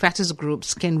wing or fascist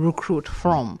groups can recruit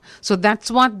from. So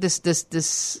that's what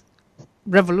this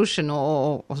revolution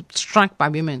or strike by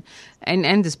women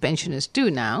and this pensioners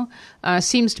do now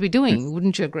seems to be doing.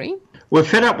 Wouldn't you agree? We're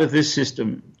fed up with this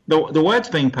system. The way it's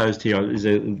being posed here is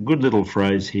a good little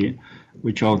phrase here,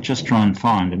 which I'll just try and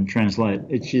find and translate.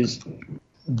 It is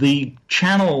the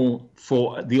channel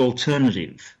for the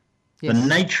alternative. Yes. The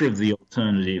nature of the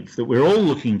alternative that we're all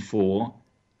looking for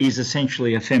is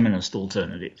essentially a feminist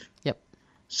alternative. Yep.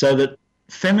 So that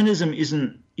feminism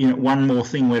isn't one more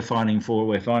thing we're fighting for.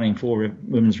 We're fighting for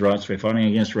women's rights. We're fighting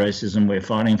against racism. We're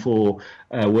fighting for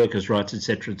workers' rights,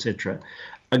 etc., etc.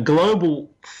 A global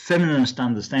feminist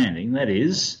understanding, that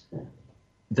is,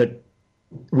 that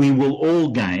we will all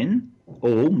gain,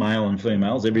 all, male and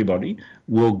females, everybody,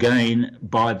 will gain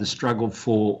by the struggle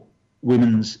for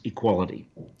women's equality.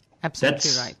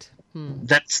 Absolutely right.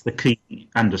 That's the key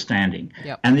understanding.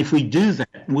 Yep. And if we do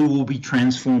that, we will be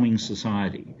transforming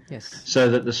society. Yes. So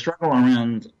that the struggle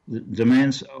around the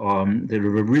demands that have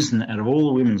arisen out of all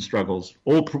the women's struggles,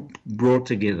 all brought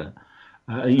together,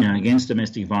 against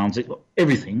domestic violence,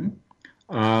 everything,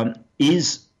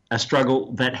 is a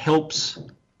struggle that helps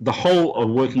the whole of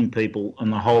working people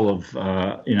and the whole of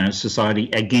society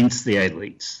against the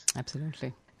elites.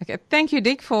 Absolutely. Okay, thank you,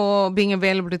 Dick, for being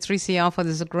available to 3CR for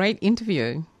this great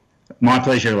interview. My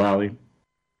pleasure, Lali.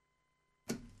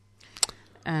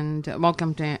 And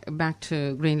welcome back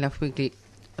to Green Left Weekly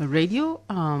Radio.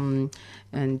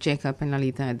 And Jacob and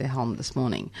Lalita at the helm this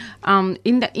morning.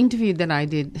 In the interview that I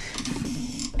did,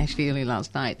 actually early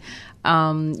last night,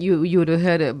 you would have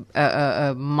heard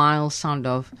a mild sound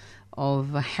of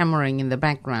hammering in the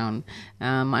background.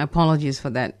 My apologies for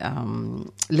that,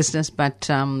 listeners, but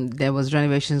there was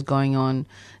renovations going on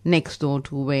next door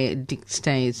to where Dick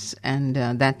stays, and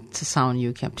that's the sound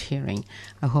you kept hearing.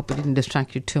 I hope it didn't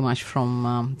distract you too much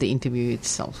from the interview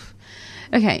itself.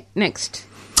 Okay, next.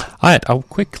 All right, I'll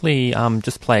quickly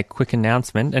just play a quick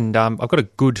announcement, and I've got a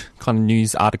good kind of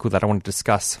news article that I want to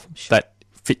discuss that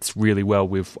fits really well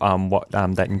with what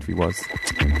that interview was.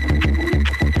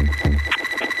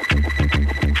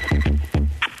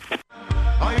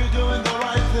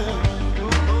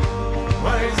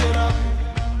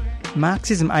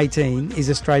 Marxism 18 is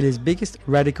Australia's biggest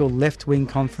radical left-wing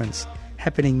conference,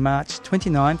 happening March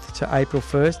 29th to April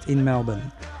 1st in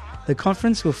Melbourne. The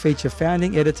conference will feature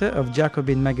founding editor of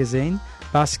Jacobin magazine,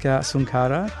 Bhaskar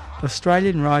Sunkara,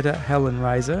 Australian writer Helen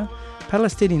Razor,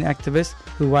 Palestinian activist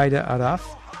Huwaida Araf,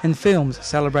 and films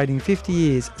celebrating 50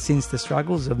 years since the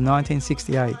struggles of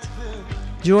 1968.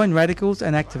 Join radicals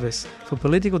and activists for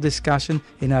political discussion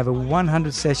in over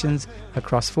 100 sessions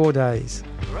across 4 days.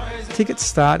 Tickets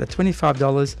start at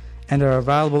 $25 and are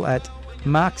available at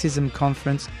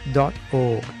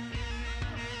marxismconference.org.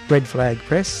 Red Flag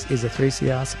Press is a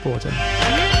 3CR supporter.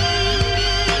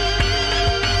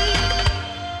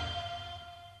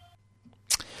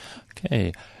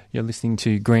 Okay, you're listening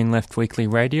to Green Left Weekly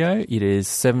Radio. It is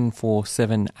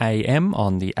 7:47 a.m.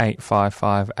 on the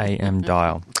 855 a.m.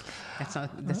 dial. That's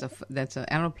an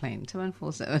aeroplane.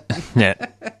 747. Yeah,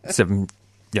 it's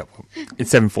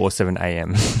 7:47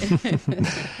 a.m.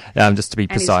 Just to be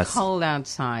precise. And it's cold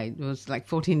outside. It was like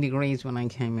 14 degrees when I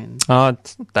came in. Oh,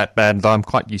 it's not that bad. I'm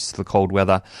quite used to the cold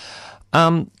weather.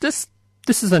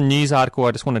 This is a news article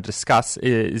I just want to discuss.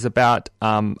 It is about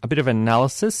a bit of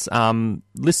analysis.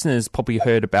 Listeners probably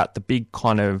heard about the big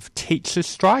kind of teacher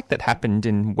strike that happened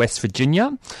in West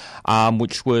Virginia,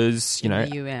 which was,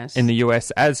 in the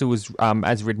US, as it was,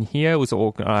 as written here, it was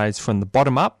organised from the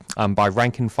bottom up by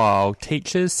rank and file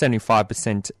teachers,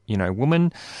 75%,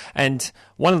 women. And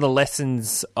one of the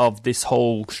lessons of this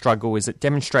whole struggle is it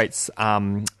demonstrates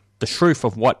the truth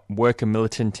of what worker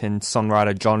militant and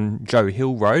songwriter Joe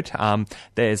Hill wrote.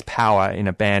 There's power in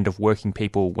a band of working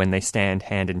people when they stand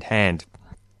hand in hand.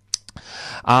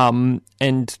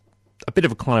 And a bit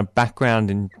of a kind of background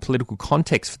and political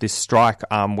context for this strike,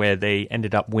 where they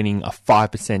ended up winning a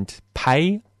 5%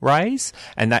 pay raise,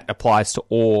 and that applies to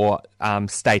all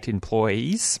state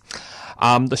employees.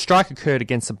 The strike occurred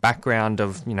against a background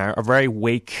of, a very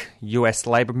weak US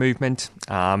labour movement.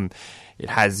 it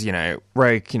has,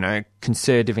 rogue,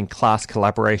 conservative and class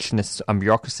collaborationist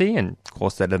bureaucracy, and of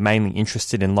course that are mainly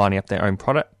interested in lining up their own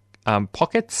product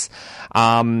pockets.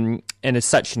 And as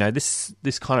such,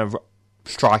 this kind of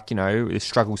strike, this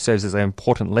struggle serves as an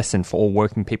important lesson for all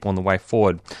working people on the way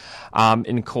forward.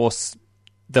 And of course,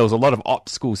 there was a lot of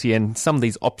obstacles here, and some of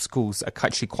these obstacles are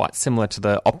actually quite similar to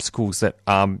the obstacles that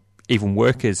even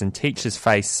workers and teachers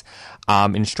face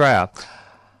in Australia.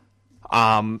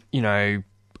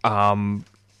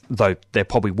 Though they're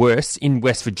probably worse. In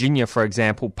West Virginia, for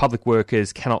example, public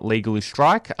workers cannot legally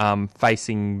strike,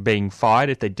 facing being fired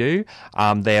if they do.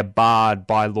 They are barred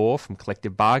by law from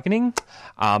collective bargaining.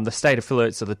 The state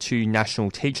affiliates of the two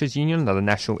national teachers' unions, the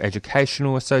National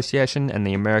Educational Association and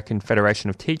the American Federation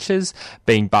of Teachers,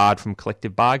 being barred from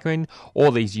collective bargaining.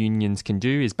 All these unions can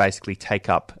do is basically take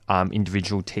up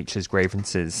individual teachers'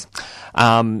 grievances.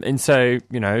 And so,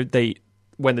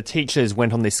 when the teachers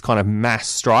went on this kind of mass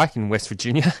strike in West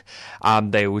Virginia,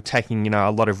 they were taking, a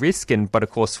lot of risk. But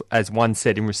of course, as one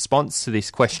said in response to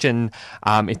this question,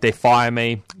 if they fire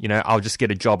me, I'll just get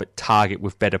a job at Target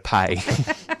with better pay.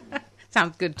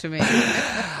 Sounds good to me.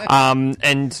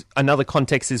 And another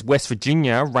context is West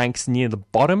Virginia ranks near the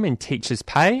bottom in teachers'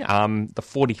 pay, the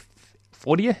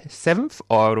 47th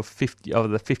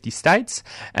of the 50 states.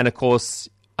 And of course,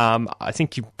 I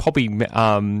think you probably,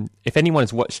 if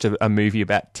anyone's watched a movie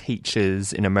about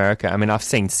teachers in America, I've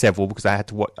seen several because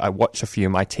I watched a few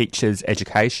of my teachers'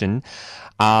 education.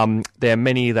 There are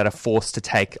many that are forced to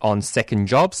take on second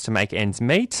jobs to make ends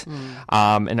meet.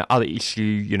 And another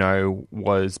issue,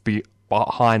 was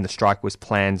behind the strike was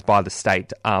plans by the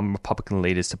state Republican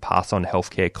leaders to pass on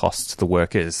healthcare costs to the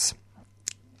workers.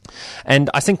 And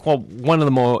I think one of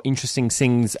the more interesting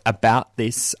things about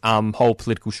this whole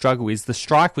political struggle is the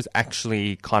strike was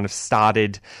actually kind of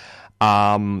started,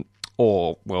 partially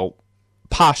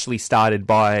started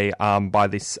by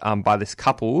this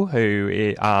couple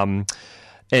who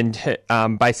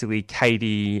basically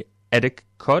Katie Endicott,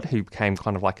 who became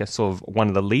kind of like a sort of one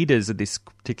of the leaders of this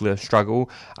particular struggle,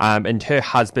 and her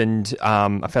husband,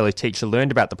 a fellow teacher, learned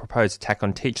about the proposed attack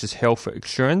on teachers' health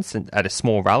insurance at a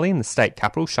small rally in the state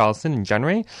capital, Charleston, in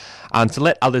January. To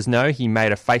let others know, he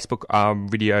made a Facebook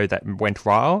video that went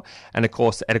viral, and of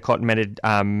course, Endicott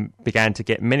began to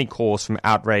get many calls from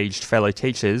outraged fellow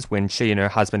teachers when she and her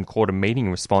husband called a meeting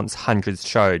response. Hundreds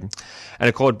showed, and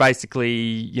of course,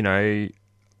 basically,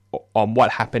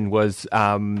 what happened was,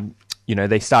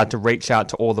 they started to reach out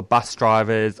to all the bus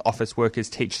drivers, office workers,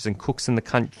 teachers and cooks in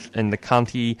the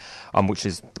county, which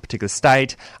is the particular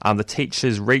state. The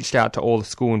teachers reached out to all the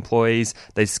school employees.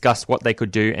 They discussed what they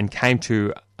could do and came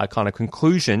to a kind of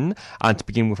conclusion to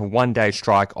begin with a one-day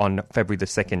strike on February the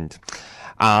 2nd.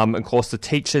 Of course, the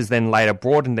teachers then later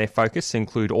broadened their focus to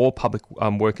include all public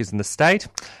workers in the state.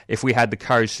 If we had the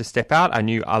courage to step out, I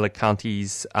knew other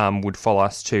counties would follow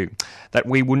us too. That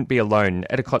we wouldn't be alone.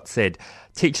 Endicott said,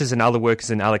 teachers and other workers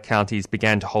in other counties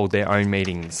began to hold their own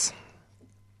meetings.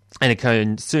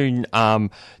 And soon,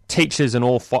 teachers in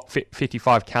all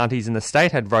 55 counties in the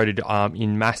state had voted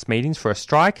in mass meetings for a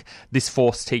strike. This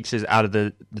forced teachers out of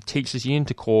the teachers' union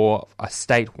to call a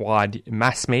statewide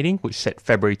mass meeting, which set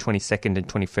February 22nd and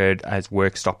 23rd as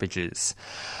work stoppages.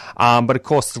 But of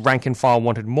course, the rank and file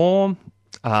wanted more.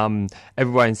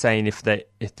 Everyone's saying if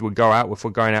we're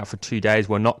going out for 2 days,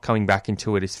 we're not coming back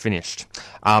until it is finished.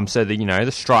 So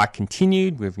the strike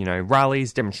continued with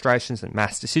rallies, demonstrations, and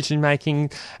mass decision making,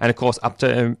 and of course up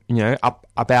to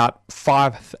about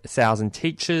 5,000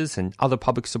 teachers and other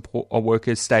public support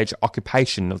workers staged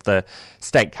occupation of the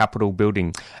state capitol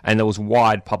building, and there was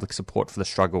wide public support for the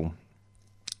struggle.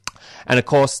 And of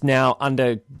course now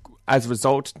as a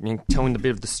result, telling a bit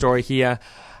of the story here.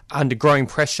 Under growing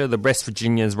pressure, the West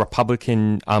Virginia's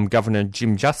Republican Governor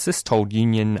Jim Justice told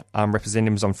union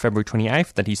representatives on February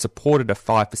 28th that he supported a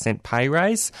 5% pay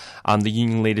raise. The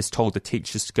union leaders told the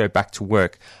teachers to go back to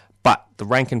work. But the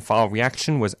rank and file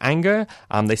reaction was anger.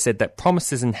 They said that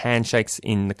promises and handshakes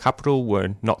in the capital were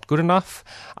not good enough.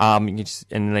 And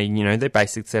they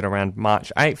basically said around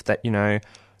March 8th that,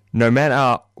 no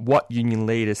matter what union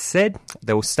leaders said,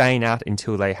 they were staying out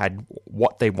until they had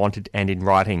what they wanted and in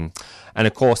writing. And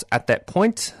of course, at that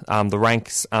point, the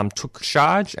ranks took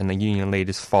charge and the union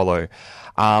leaders follow.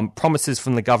 Promises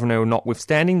from the governor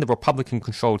notwithstanding, the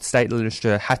Republican-controlled state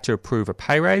legislature had to approve a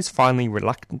pay raise. Finally,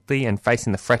 reluctantly and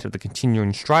facing the threat of the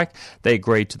continuing strike, they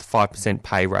agreed to the 5%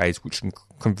 pay raise, which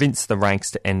convinced the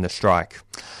ranks to end the strike.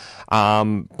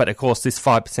 But of course, this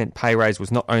 5% pay raise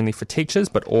was not only for teachers,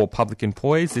 but all public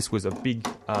employees. This was a big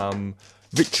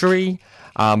victory,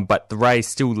 but the raise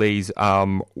still leaves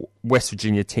West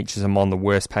Virginia teachers among the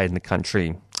worst paid in the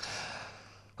country.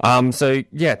 So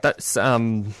yeah, that's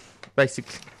basic.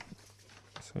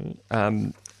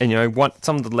 And what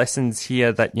some of the lessons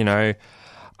here that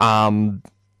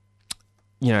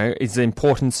is the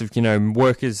importance of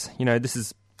workers. This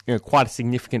is quite a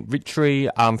significant victory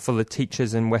for the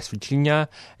teachers in West Virginia.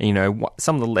 And,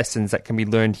 some of the lessons that can be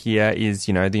learned here is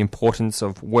the importance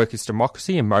of workers'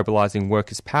 democracy and mobilising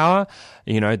workers' power.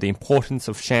 The importance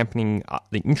of championing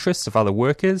the interests of other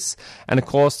workers, and of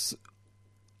course,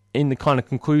 in the kind of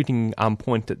concluding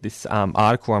point that this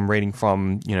article I'm reading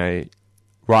from,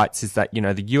 writes is that,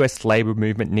 the US labour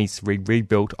movement needs to be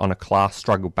rebuilt on a class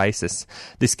struggle basis.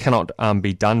 This cannot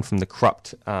be done from the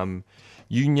corrupt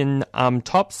union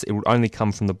tops. It would only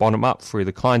come from the bottom up through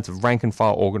the kinds of rank and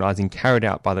file organising carried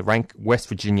out by the West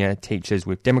Virginia teachers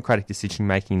with democratic decision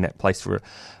making that place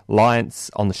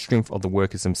reliance on the strength of the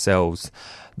workers themselves.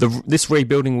 This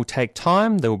rebuilding will take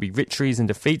time. There will be victories and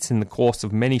defeats in the course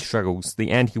of many struggles.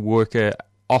 The anti-worker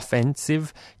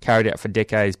offensive carried out for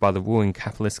decades by the ruling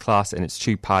capitalist class and its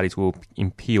two parties will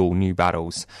impel new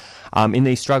battles. In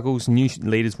these struggles, new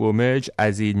leaders will emerge,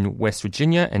 as in West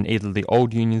Virginia, and either the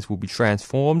old unions will be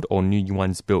transformed or new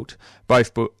ones built.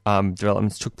 Both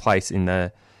developments took place in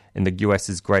the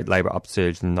US's Great Labour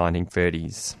Upsurge in the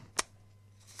 1930s.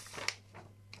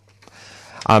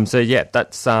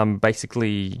 That's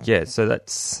basically So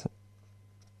that's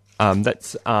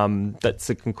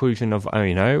the conclusion of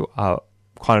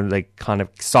kind of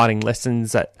exciting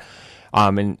lessons that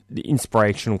and the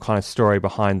inspirational kind of story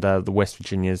behind the West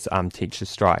Virginia's teacher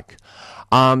strike.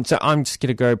 So I'm just going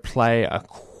to go play a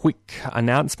quick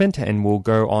announcement and we'll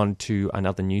go on to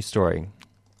another news story.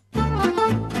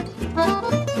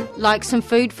 Like some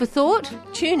food for thought?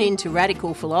 Tune in to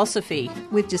Radical Philosophy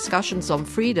with discussions on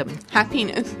freedom,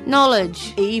 happiness,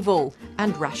 knowledge, evil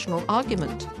and rational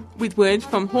argument. With words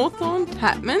from Hawthorne,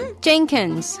 Tatman,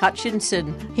 Jenkins,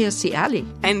 Hutchinson, Hirsi Ali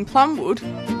and Plumwood.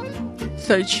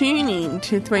 So tune in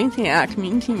to 3CR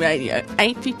Community Radio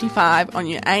 855 on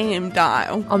your AM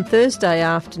dial on Thursday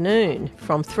afternoon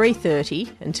from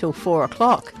 3:30 until 4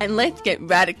 o'clock. And let's get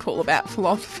radical about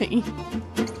philosophy.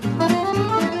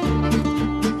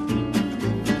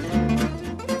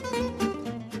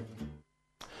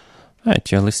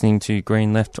 Right, you're listening to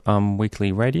Green Left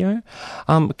Weekly Radio.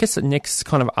 I guess the next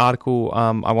kind of article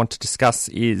I want to discuss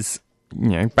is,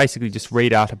 basically just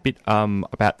read out a bit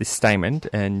about this statement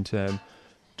and to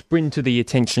bring to the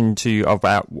attention we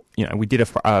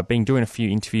been doing a few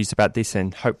interviews about this,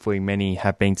 and hopefully many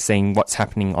have been seeing what's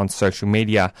happening on social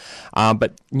media.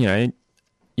 But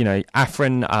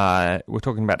Afrin, we're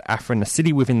talking about Afrin, a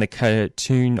city within the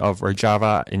cartoon of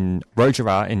Rojava in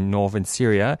northern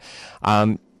Syria.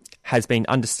 Has been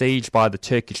under siege by the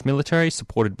Turkish military,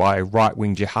 supported by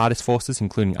right-wing jihadist forces,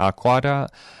 including Al-Qaeda,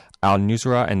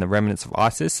 Al-Nusra, and the remnants of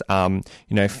ISIS. It's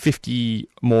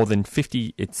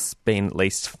been at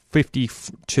least 50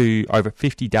 to over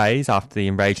 50 days after the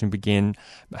invasion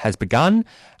has begun,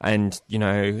 and,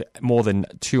 more than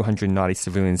 290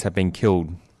 civilians have been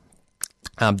killed.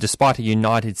 Despite a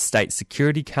United States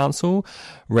Security Council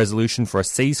resolution for a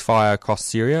ceasefire across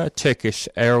Syria, Turkish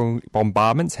aerial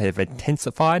bombardments have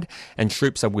intensified and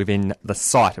troops are within the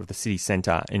sight of the city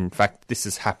centre. In fact, this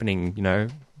is happening,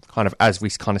 kind of as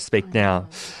we kind of speak now.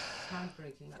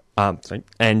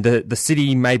 And the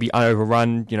city may be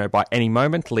overrun, by any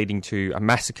moment, leading to a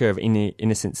massacre of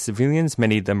innocent civilians,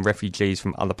 many of them refugees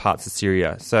from other parts of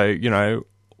Syria. So,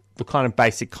 the kind of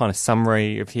basic kind of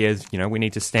summary of here is, we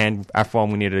need to stand with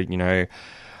Afrin. We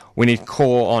need to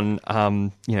call on,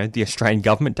 the Australian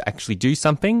government to actually do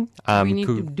something. We need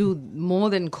to do more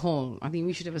than call. I think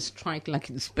we should have a strike like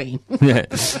in Spain. Yeah.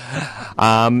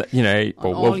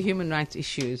 All human rights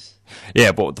issues.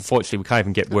 Yeah, but unfortunately we can't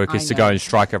even get workers to go and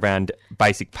strike around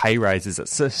basic pay raises.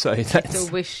 So that's...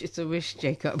 It's a wish,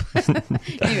 Jacob.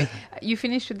 Anyway, you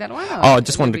finished with that one? I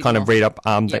just wanted to kind of read up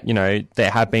that, there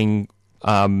have been...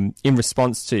 in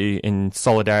response to, in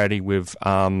solidarity with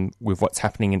what's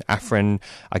happening in Afrin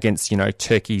against,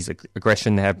 Turkey's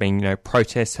aggression, there have been,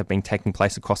 protests have been taking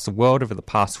place across the world over the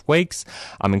past weeks,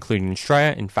 including in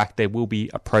Australia. In fact, there will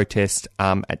be a protest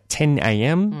at 10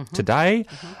 a.m. today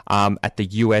at the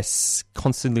US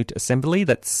Constituent Assembly.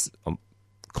 That's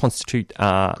constituent.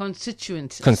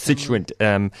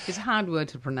 It's a hard word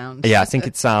to pronounce. Yeah, I think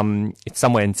it's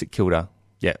somewhere in St Kilda.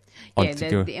 Yeah.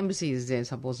 The embassy is there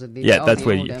supposedly. Yeah, that's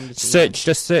where you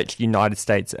search United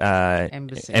States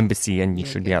embassy and you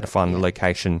should be able to find the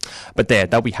location. But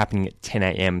they'll be happening at 10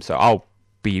 a.m. So I'll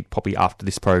be probably after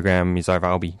this program is over,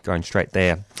 I'll be going straight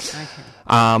there.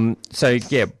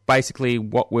 Okay. Basically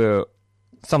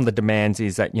some of the demands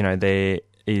is that,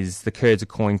 is the Kurds are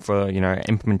calling for,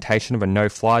 implementation of a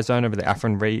no-fly zone over the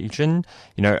Afrin region,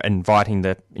 inviting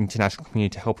the international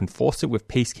community to help enforce it with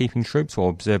peacekeeping troops or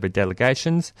observer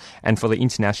delegations, and for the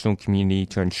international community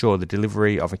to ensure the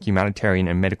delivery of a humanitarian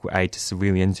and medical aid to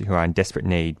civilians who are in desperate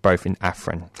need, both in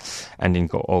Afrin and in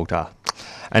Ghouta.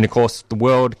 And of course, the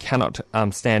world cannot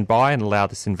stand by and allow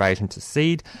this invasion to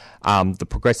cede. The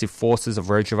progressive forces of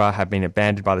Rojava have been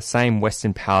abandoned by the same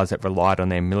Western powers that relied on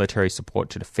their military support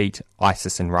to defeat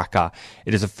ISIS in Raqqa.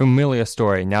 It is a familiar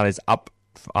story. Now there's up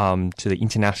to the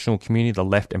international community, the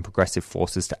left and progressive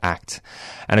forces to act.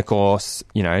 And of course,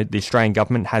 the Australian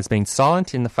government has been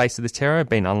silent in the face of the terror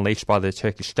being unleashed by the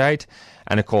Turkish state.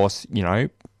 And of course, they're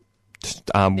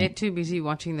too busy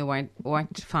watching the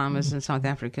white farmers in South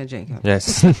Africa, Jacob.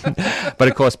 Yes. But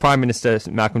of course, Prime Minister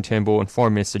Malcolm Turnbull and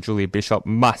Foreign Minister Julia Bishop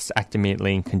must act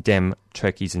immediately and condemn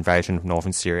Turkey's invasion of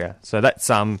northern Syria. So that's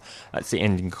the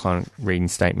ending reading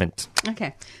statement.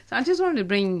 Okay. So I just wanted to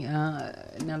bring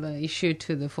another issue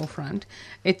to the forefront.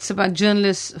 It's about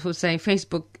journalists who say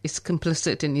Facebook is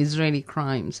complicit in Israeli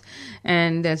crimes.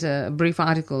 And there's a brief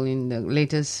article in the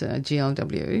latest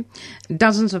GLW.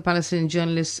 Dozens of Palestinian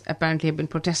journalists apparently have been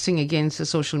protesting against the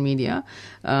social media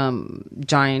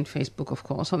giant, Facebook, of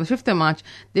course. On the 5th of March,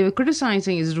 they were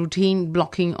criticizing his routine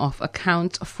blocking of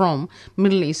accounts from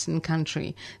Middle Eastern countries.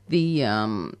 The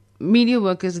media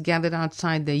workers gathered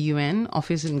outside the UN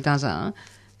office in Gaza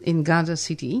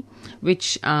City,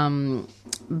 whose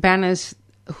banners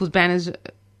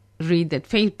read that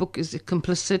Facebook is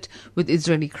complicit with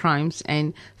Israeli crimes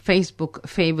and Facebook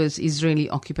favors Israeli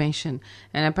occupation.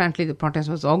 And apparently the protest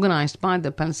was organized by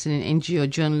the Palestinian NGO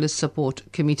Journalist Support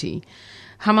Committee.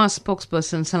 Hamas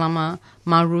spokesperson Salama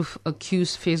Maruf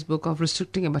accused Facebook of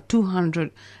restricting about 200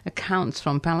 accounts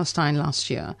from Palestine last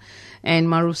year. And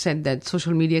Maruf said that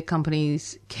social media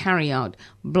companies carry out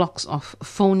blocks of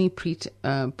phony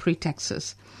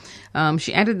pretexts.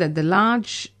 She added that the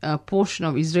large portion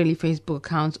of Israeli Facebook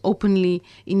accounts openly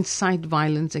incite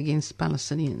violence against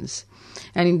Palestinians.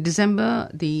 And in December,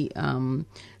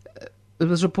 it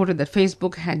was reported that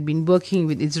Facebook had been working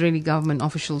with Israeli government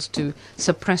officials to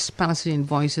suppress Palestinian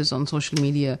voices on social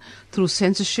media through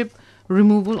censorship,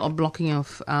 removal or blocking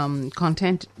of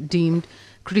content deemed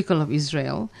critical of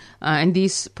Israel. And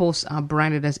these posts are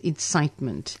branded as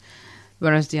incitement,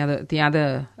 whereas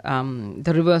the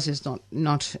reverse is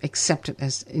not accepted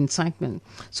as incitement.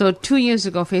 So 2 years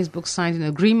ago, Facebook signed an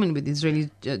agreement with Israeli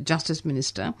Justice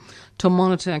Minister to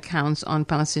monitor accounts on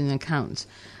Palestinian accounts.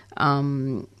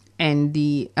 And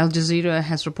the Al Jazeera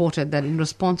has reported that in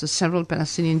response to several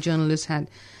Palestinian journalists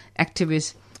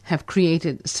activists have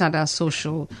created Sada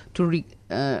Social to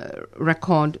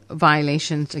record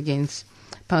violations against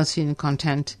Palestinian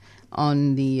content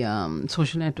on the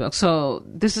social network. So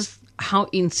this is how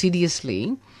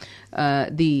insidiously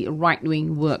the right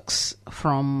wing works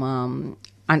from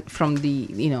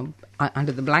the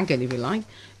under the blanket, if you like,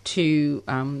 to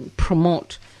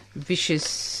promote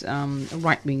vicious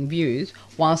right-wing views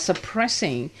while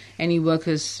suppressing any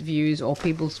workers' views or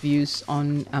people's views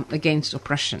on against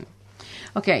oppression.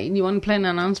 Okay, you want to play an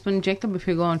announcement, Jacob,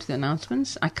 before we go on to the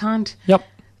announcements? I can't. Yep.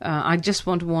 I just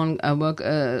want to warn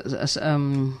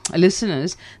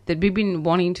listeners that we've been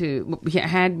we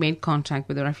had made contact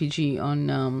with a refugee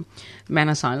on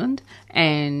Manus Island,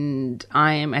 and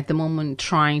I am at the moment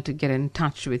trying to get in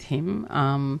touch with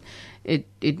him.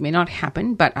 It may not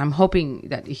happen, but I'm hoping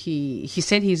that he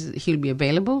said he'll be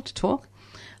available to talk.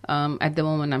 At the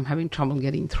moment, I'm having trouble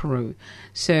getting through.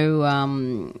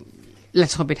 So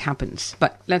let's hope it happens.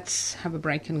 But let's have a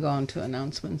break and go on to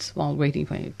announcements while waiting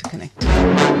for you to connect.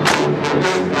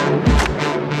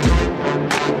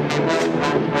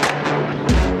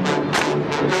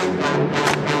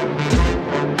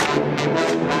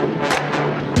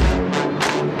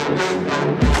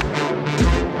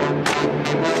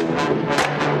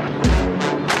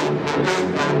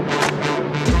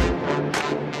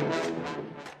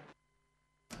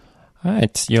 All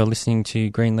right, you're listening to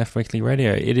Green Left Weekly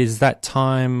Radio. It is that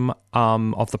time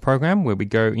of the program where we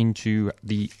go into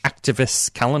the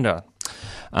activist calendar.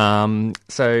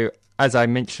 So, as I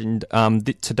mentioned,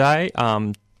 today,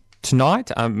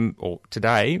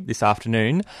 this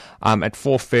afternoon, at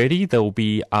 4:30, there will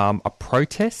be a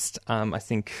protest. I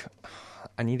think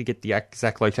I need to get the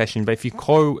exact location, but if you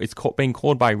it's being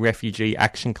called by Refugee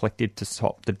Action Collective to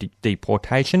stop the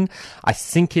deportation. I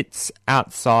think it's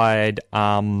outside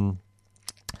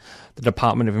the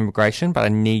Department of Immigration, but I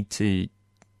need to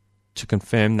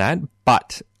confirm that.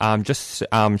 But just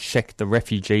check the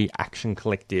Refugee Action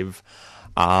Collective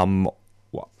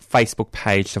Facebook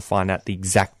page to find out the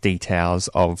exact details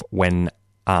of when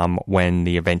when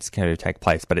the event's going to take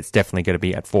place, but it's definitely going to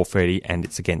be at 4:30, and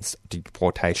it's against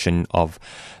deportation of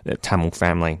the Tamil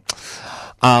family.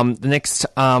 The next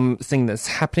thing that's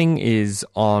happening is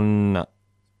on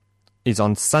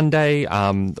Sunday.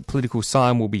 The Political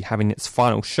Sign will be having its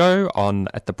final show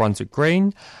at the Brunswick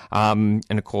Green, and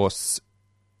of course,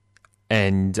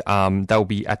 they'll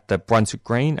be at the Brunswick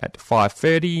Green at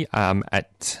 5:30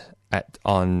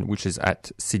 which is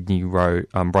at Sydney Road,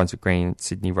 Brunswick Green,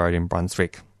 Sydney Road in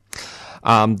Brunswick.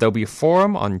 There'll be a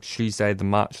forum on Tuesday, the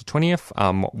March the 20th,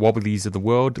 Wobblies of the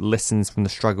World, Lessons from the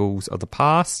Struggles of the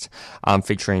Past,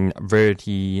 featuring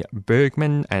Verdi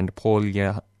Bergman and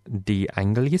Paulia De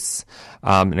Angelis.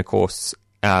 And of course,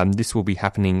 this will be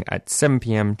happening at 7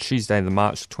 p.m. Tuesday, the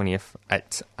March 20th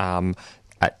at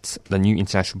the New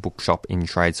International Bookshop in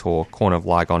Trades Hall, corner of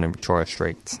Lygon and Victoria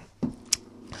Streets.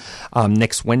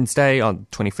 Next Wednesday, on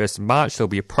 21st of March, there'll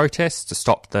be a protest to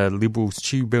stop the Liberals'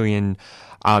 $2 billion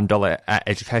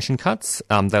education cuts.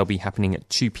 They'll be happening at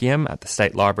 2 p.m. at the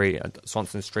State Library at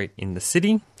Swanston Street in the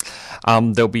city.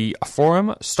 There'll be a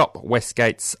forum, Stop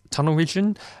Westgate's Tunnel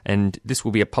Vision, and this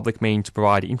will be a public meeting to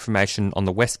provide information on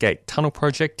the Westgate Tunnel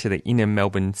project to the inner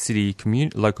Melbourne city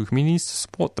local communities to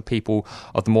support the people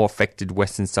of the more affected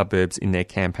western suburbs in their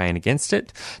campaign against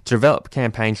it, to develop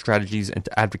campaign strategies and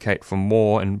to advocate for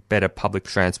more and better public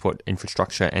transport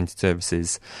infrastructure and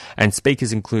services. And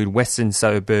speakers include western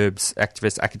suburbs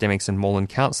activists, academics and Moreland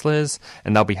councillors,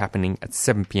 and they'll be happening at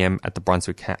 7 p.m. at the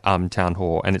Brunswick Town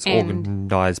Hall, and it's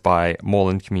organised by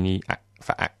Moreland Community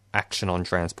for Action on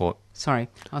Transport. Sorry,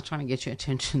 I was trying to get your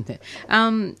attention there.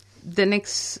 The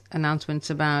next announcement's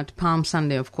about Palm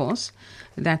Sunday, of course.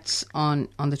 That's on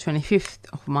the 25th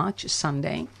of March,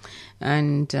 Sunday.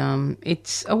 And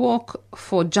it's a walk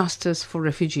for justice for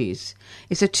refugees.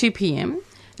 It's at 2 p.m.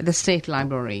 at the State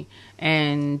Library.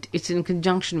 And it's in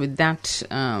conjunction with that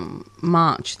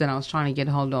march that I was trying to get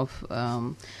hold of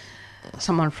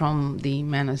someone from the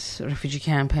Manus refugee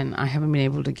camp, and I haven't been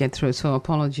able to get through, so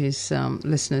apologies,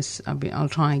 listeners. I'll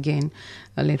try again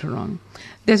later on.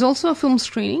 There's also a film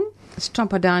screening,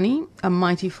 Stop Adani, A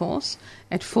Mighty Force,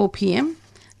 at 4 p.m.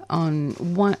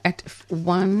 at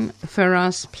 1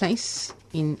 Ferrars Place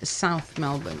in South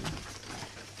Melbourne.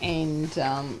 And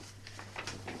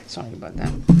sorry about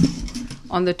that.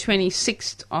 On the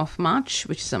 26th of March,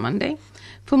 which is a Monday,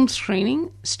 film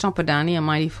screening, Stop Adani, A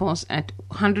Mighty Force at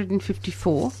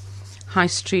 154 High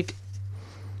Street,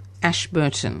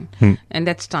 Ashburton. And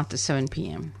that starts at 7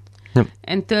 p.m.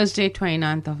 And Thursday,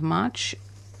 29th of March,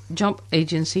 Job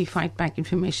Agency Fight Back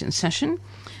Information Session.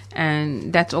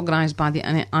 And that's organised by the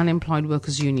Unemployed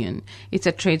Workers Union. It's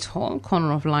at Trades Hall,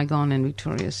 corner of Lygon and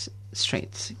Victoria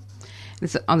Straits.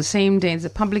 On the same day, it's a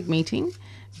public meeting,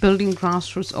 Building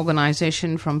Grassroots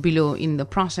Organisation from Below in the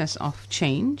Process of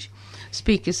Change.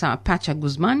 Speakers are Pacha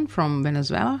Guzman from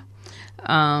Venezuela,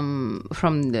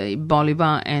 from the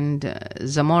Bolivar and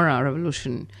Zamora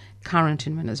Revolution current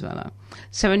in Venezuela.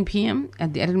 7 p.m.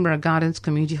 at the Edinburgh Gardens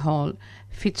Community Hall,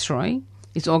 Fitzroy.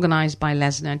 It's organised by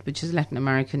LASNET, which is a Latin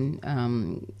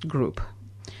American group.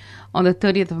 On the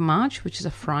 30th of March, which is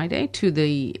a Friday, to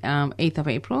the 8th of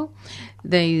April,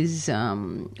 there is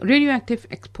Radioactive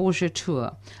Exposure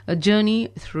Tour, a journey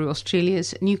through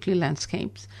Australia's nuclear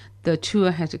landscapes. The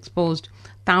tour has exposed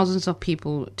thousands of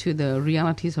people to the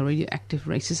realities of radioactive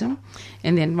racism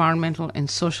and the environmental and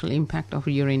social impact of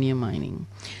uranium mining,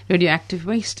 radioactive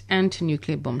waste, and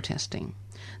nuclear bomb testing.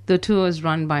 The tour is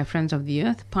run by Friends of the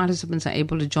Earth. Participants are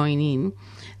able to join in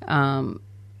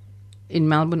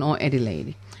Melbourne or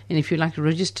Adelaide. And if you'd like to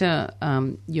register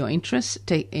your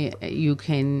interest, you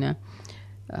can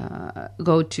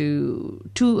go to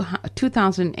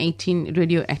 2018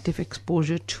 Radioactive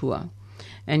Exposure Tour,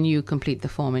 and you complete the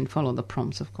form and follow the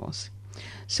prompts, of course.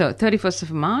 So 31st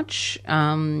of March,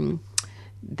 the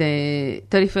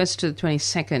 31st to the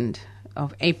 22nd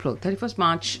of April, 31st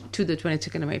March to the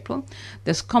 22nd of April,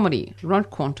 there's comedy, Rod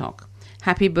Quantock,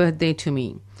 Happy Birthday to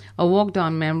Me, a walk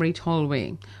down memory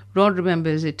hallway. Rod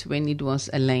remembers it when it was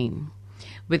a lane,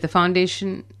 with the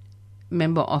foundation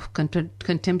member of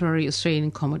contemporary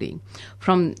Australian comedy.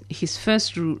 From his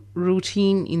first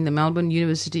routine in the Melbourne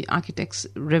University Architects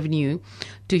Revue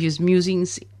to his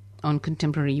musings on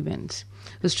contemporary events.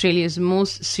 Australia's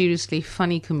most seriously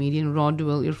funny comedian, Rod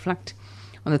will reflect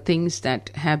on the things that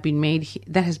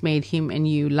has made him and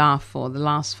you laugh for the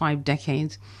last 5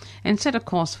 decades and set a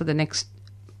course for the next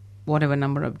whatever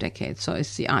number of decades. So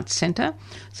it's the Arts Centre.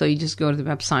 So you just go to the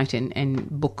website and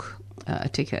book a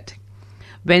ticket.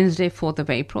 Wednesday, 4th of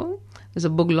April, there's a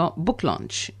book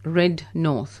launch, Red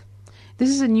North. This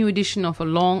is a new edition of a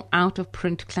long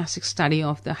out-of-print classic study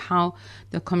of how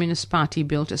the Communist Party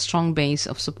built a strong base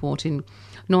of support in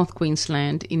North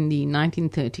Queensland in the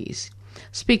 1930s.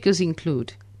 Speakers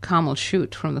include Carmel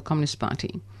Shute from the Communist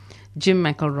Party, Jim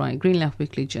McElroy, Green Left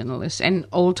Weekly journalist, and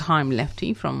old-time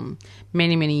lefty from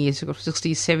many, many years ago,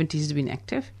 60s, 70s, has been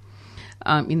active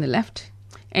in the left.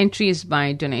 Entry is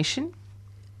by donation,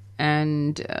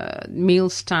 and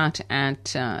meals start at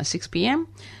 6 p.m.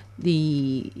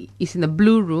 It's in the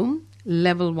Blue Room,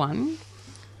 Level 1,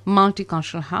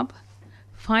 Multicultural Hub,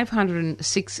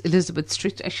 506 Elizabeth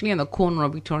Street, actually on the corner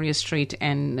of Victoria Street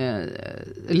and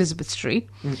Elizabeth Street,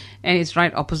 and it's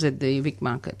right opposite the Vic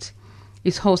Market.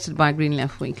 It's hosted by Green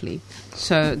Left Weekly.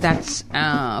 So that's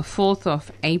 4th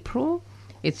of April.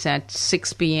 It's at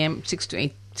 6 p.m., 6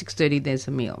 to 6:30 there's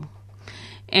a meal.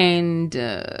 And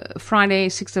Friday,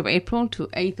 6th of April to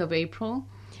 8th of April,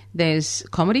 there's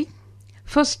comedy.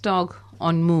 First Dog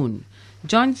on Moon.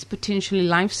 Join this potentially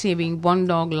life-saving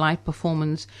one-dog live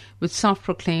performance with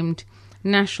self-proclaimed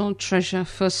national treasure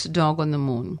First Dog on the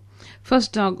Moon.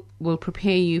 First Dog will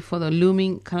prepare you for the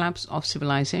looming collapse of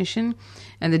civilization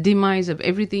and the demise of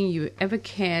everything you ever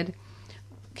cared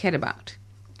about.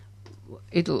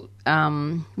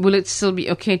 Will it still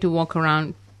be okay to walk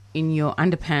around in your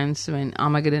underpants when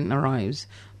Armageddon arrives?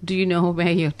 Do you know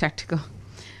where your tactical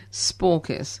spork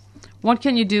is? What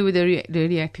can you do with a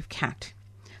radioactive cat?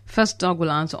 First Dog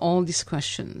will answer all these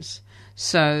questions.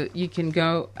 So you can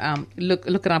go look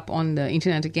it up on the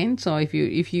internet again. So if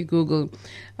you Google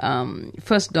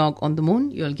First Dog on the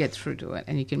Moon, you'll get through to it,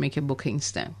 and you can make your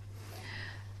bookings there.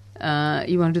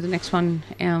 You want to do the next one,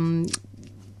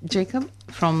 Jacob?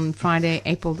 From Friday,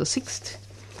 April the 6th,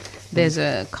 there's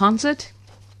a concert,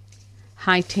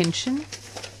 High Tension.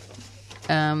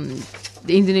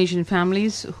 The Indonesian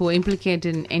families who are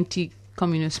implicated in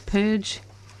anti-communist purge.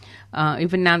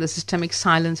 Even now, the systemic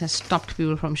silence has stopped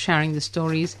people from sharing the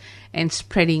stories and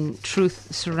spreading truth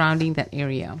surrounding that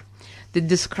area. They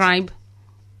describe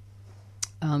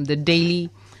the daily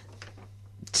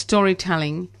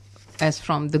storytelling as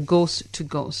from the ghost to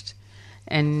ghost.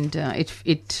 And it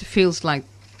feels like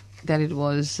that it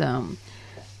was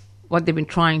what they've been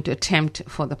trying to attempt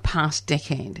for the past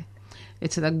decade.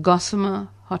 It's at the Gossamer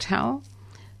Hotel.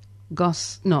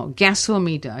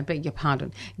 Gasometer, I beg your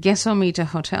pardon. Gasometer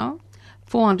Hotel,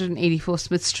 484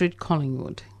 Smith Street,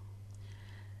 Collingwood.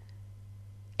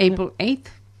 April 8th,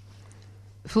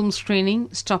 film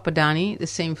screening, Stop Adani, the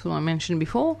same film I mentioned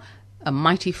before, A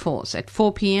Mighty Force, at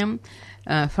 4 p.m.,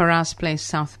 Faraz Place,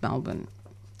 South Melbourne.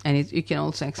 And you can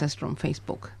also access from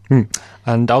Facebook.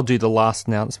 And I'll do the last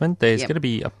announcement. There's going to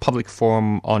be a public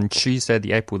forum on Tuesday,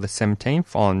 the April the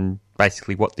 17th, on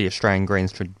basically what the Australian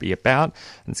Greens should be about.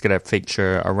 And it's going to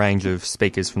feature a range of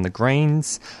speakers from the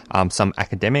Greens, some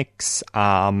academics,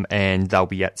 and they'll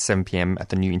be at 7 p.m. at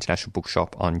the New International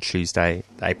Bookshop on Tuesday,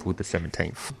 April the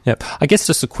 17th. Yep. I guess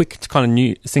just a quick kind of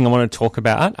new thing I want to talk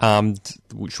about,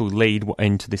 which will lead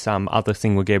into this other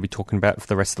thing we're going to be talking about for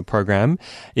the rest of the program,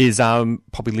 is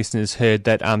probably listeners heard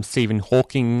that Stephen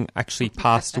Hawking actually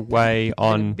passed away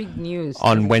on big news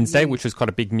on Wednesday, which was quite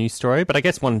a big news story. But I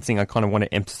guess one thing I kind of want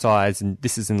to emphasise, and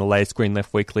this is in the latest Green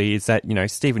Left Weekly, is that,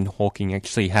 Stephen Hawking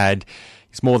actually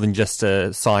he's more than just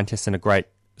a scientist and a great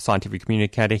scientific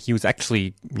communicator. He was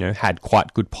actually, had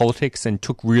quite good politics and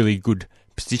took really good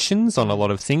positions on a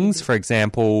lot of things. For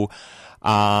example,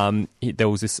 there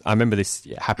was this, I remember this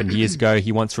happened years ago.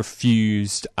 He once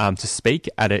refused to speak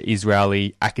at an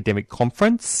Israeli academic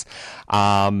conference.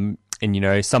 And,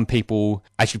 some people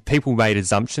made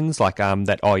assumptions like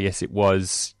that, oh, yes, it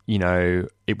was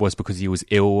because he was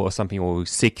ill or something, or was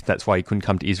sick. That's why he couldn't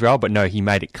come to Israel. But no, he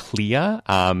made it clear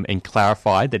and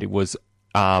clarified that it was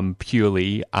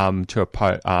purely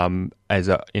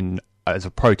as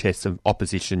a protest of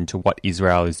opposition to what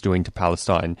Israel is doing to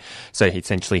Palestine. So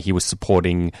essentially he was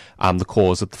supporting the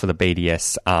cause for the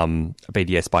BDS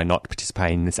by not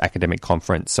participating in this academic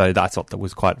conference. So I thought that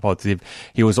was quite positive.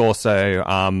 He was also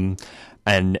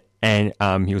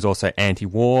he was also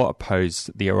anti-war,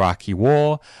 opposed the Iraqi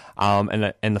war.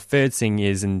 And the third thing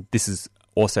is, and this is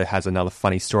also has another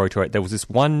funny story to it. There was this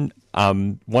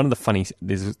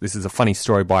this is a funny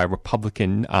story by a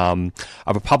Republican. A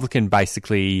Republican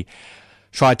basically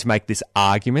tried to make this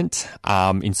argument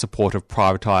in support of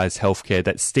privatised healthcare,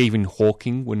 that Stephen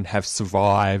Hawking wouldn't have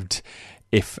survived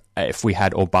if we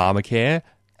had Obamacare.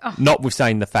 Oh.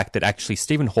 Notwithstanding the fact that actually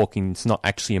Stephen Hawking's not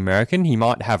actually American. He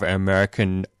might have an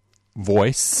American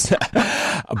voice,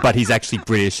 but he's actually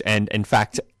British. And in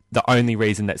fact, the only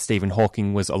reason that Stephen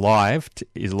Hawking is alive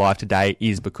today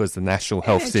is because the national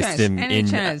health system in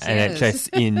NHS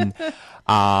in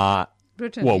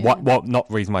Britain. Well, yeah. not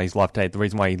the reason why he's alive today. The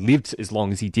reason why he lived as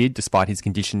long as he did, despite his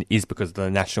condition, is because of the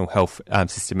national health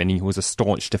system, and he was a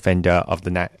staunch defender of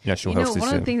the national health system.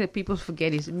 One of the things that people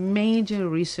forget is major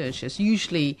researches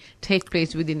usually take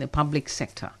place within the public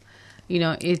sector.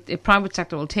 The private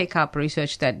sector will take up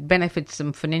research that benefits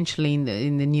them financially in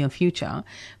the near future,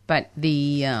 but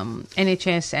the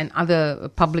NHS and other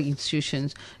public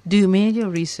institutions do major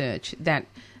research that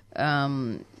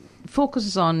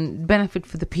focuses on benefit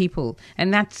for the people,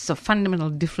 and that's a fundamental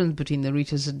difference between the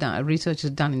research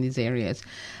done in these areas.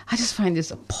 I just find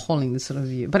this appalling, this sort of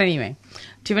view. But anyway,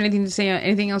 do you have anything to say?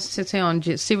 Anything else to say on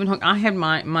Stephen Hawking? I had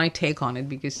my take on it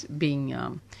because being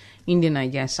Indian, I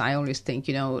guess, I always think,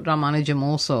 Ramanujam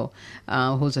also,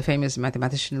 who's a famous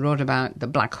mathematician, wrote about the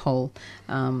black hole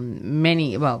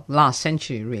last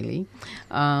century, really.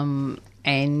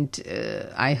 And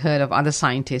I heard of other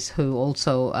scientists who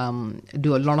also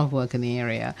do a lot of work in the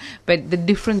area. But the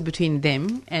difference between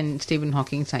them and Stephen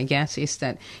Hawking, I guess, is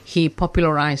that he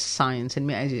popularized science,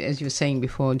 and as you were saying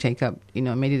before, Jacob,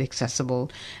 made it accessible.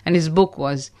 And his book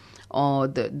was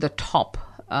the top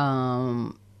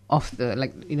of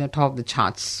the top of the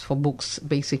charts for books,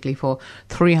 basically for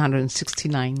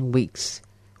 369 weeks,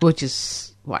 which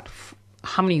is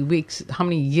how many weeks? How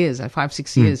many years?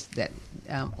 5-6 years that.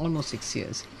 Almost 6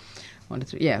 years. 1 to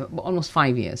 3, almost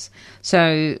 5 years.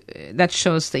 So that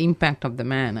shows the impact of the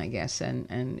man, I guess,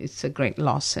 and it's a great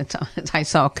loss. I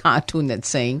saw a cartoon that's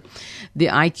saying the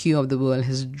IQ of the world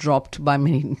has dropped by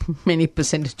many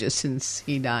percentages since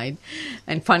he died.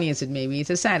 And funny as it may be, it's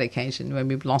a sad occasion when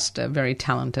we've lost a very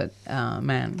talented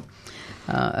man,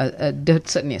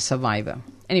 certainly a survivor.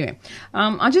 Anyway,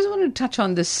 I just want to touch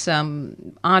on this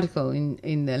article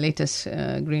in the latest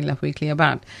Green Left Weekly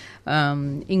about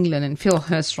England, and Phil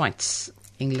Hurst writes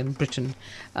England, Britain.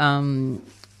 And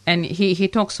he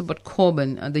talks about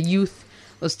Corbyn, the youth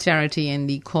austerity and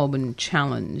the Corbyn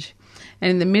challenge.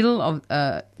 And in the middle of,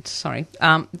 there's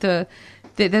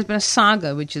been a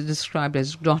saga which is described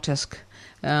as grotesque.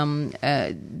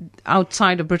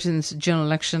 Outside of Britain's general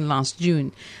election last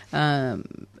June,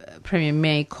 Premier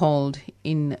May called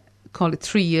it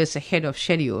 3 years ahead of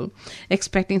schedule,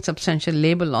 expecting substantial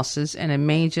Labour losses and a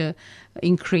major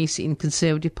increase in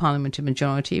Conservative parliamentary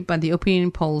majority, but the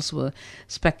opinion polls were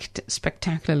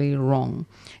spectacularly wrong.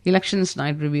 Elections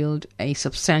night revealed a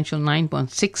substantial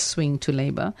 9.6 swing to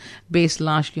Labour, based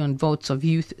largely on votes of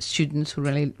youth students who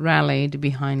rallied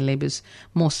behind Labour's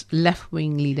most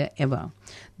left-wing leader ever,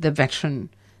 the veteran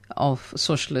of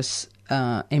Socialist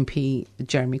MP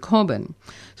Jeremy Corbyn.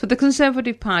 So the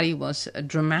Conservative Party was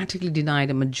dramatically denied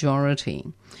a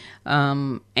majority,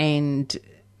 and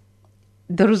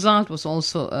the result was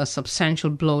also a substantial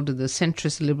blow to the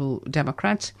centrist Liberal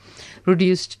Democrats,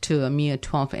 reduced to a mere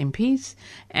 12 MPs,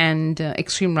 and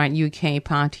extreme right UK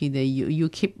party, the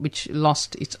UKIP, which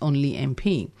lost its only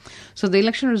MP. So the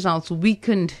election results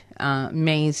weakened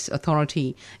May's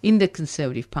authority in the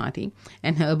Conservative Party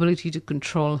and her ability to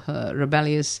control her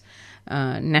rebellious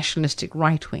nationalistic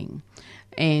right wing,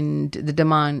 and the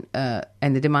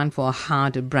demand for a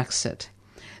hard Brexit.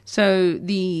 So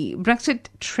the Brexit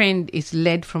trend is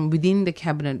led from within the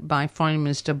cabinet by Foreign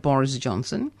Minister Boris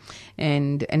Johnson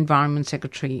and Environment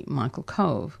Secretary Michael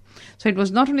Gove. So it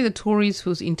was not only the Tories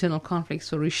whose internal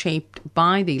conflicts were reshaped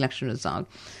by the election result.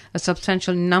 A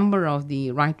substantial number of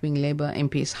the right-wing Labour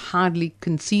MPs hardly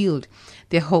concealed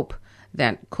their hope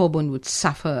that Corbyn would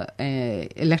suffer an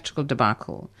electoral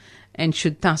debacle and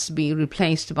should thus be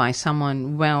replaced by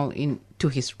someone well to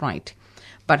his right.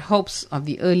 But hopes of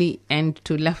the early end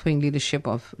to left-wing leadership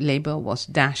of Labour was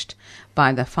dashed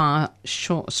by the far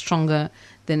stronger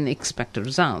than expected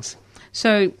results.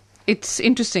 So it's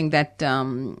interesting that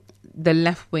the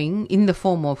left wing, in the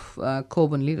form of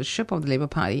Corbyn leadership of the Labour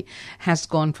Party, has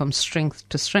gone from strength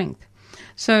to strength.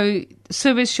 So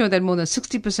surveys show that more than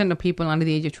 60% of people under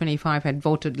the age of 25 had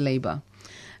voted Labour.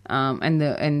 And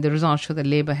the results show that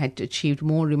Labour had achieved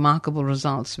more remarkable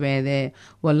results where there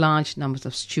were large numbers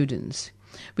of students.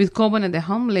 With Corbyn at the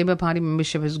helm, Labour Party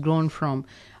membership has grown from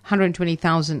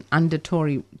 120,000 under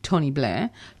Tony Blair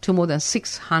to more than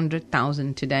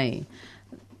 600,000 today.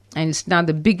 And it's now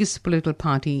the biggest political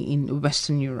party in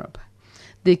Western Europe.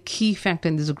 The key factor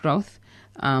in this growth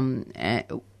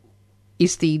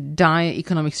is the dire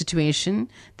economic situation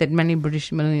that many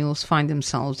British millennials find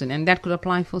themselves in. And that could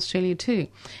apply for Australia too.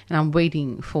 And I'm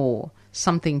waiting for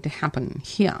something to happen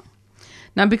here.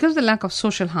 Now, because of the lack of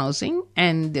social housing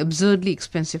and the absurdly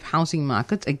expensive housing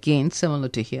markets, again similar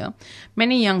to here,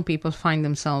 many young people find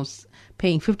themselves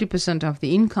paying 50% of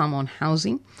the income on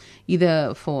housing,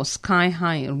 either for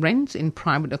sky-high rents in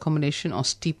private accommodation or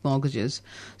steep mortgages.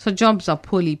 So jobs are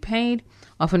poorly paid,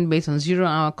 often based on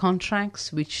zero-hour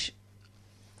contracts, which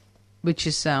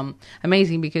is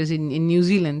amazing because in New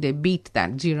Zealand they beat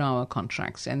that zero-hour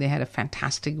contracts and they had a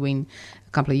fantastic win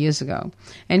a couple of years ago.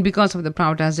 And because of the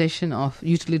privatization of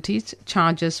utilities,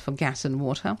 charges for gas and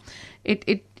water,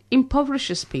 it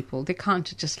impoverishes people. They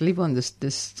can't just live on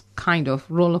this kind of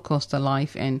roller coaster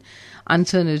life and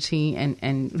uncertainty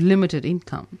and limited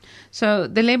income. So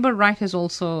the Labour right has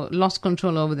also lost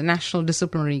control over the national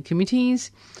disciplinary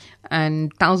committees,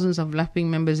 and thousands of left-wing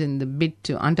members in the bid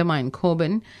to undermine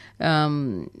Corbyn.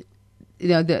 I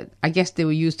guess they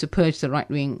were used to purge the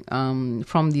right-wing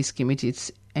from these committees,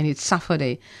 and it suffered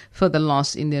a further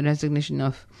loss in the resignation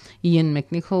of Ian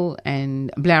McNicol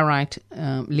and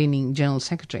Blairite-leaning General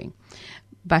Secretary.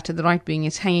 But the right-wing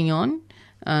is hanging on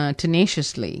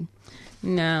tenaciously.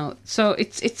 Now, so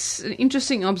it's an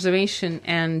interesting observation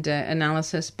and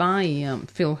analysis by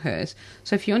Phil Hurst.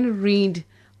 So if you want to read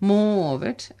more of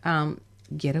it,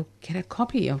 get a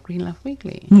copy of Green Left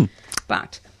Weekly.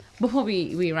 But before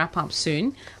we wrap up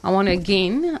soon, I want to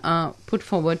again put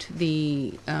forward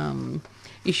the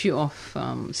issue of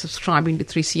subscribing to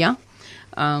 3CR.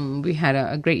 We had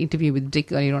a great interview with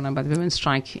Dick earlier on about the women's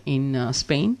strike in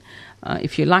Spain.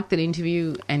 If you like that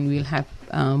interview, and we'll have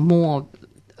more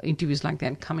interviews like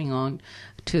that coming on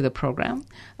to the program,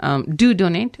 do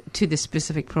donate to this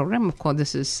specific program. Of course,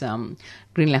 this is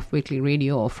Green Left Weekly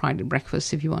Radio or Friday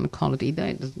Breakfast, if you want to call it either.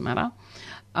 It doesn't matter.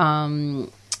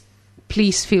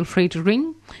 Please feel free to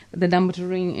ring. The number to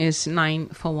ring is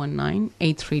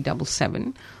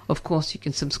 9419-8377. Of course, you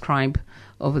can subscribe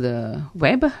over the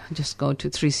web. Just go to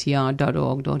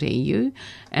 3cr.org.au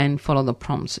and follow the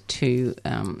prompts to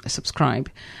subscribe.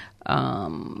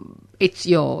 It's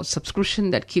your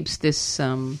subscription that keeps this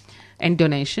and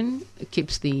donation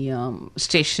keeps the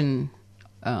station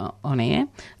on air.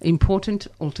 Important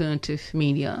alternative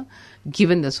media,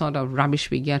 given the sort of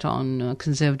rubbish we get on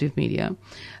conservative media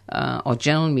or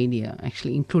general media,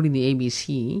 actually, including the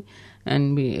ABC.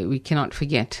 And we cannot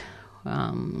forget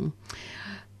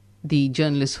the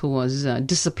journalist who was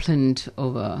disciplined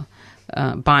over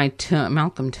by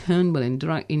Malcolm Turnbull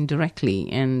indirectly,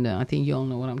 and I think you all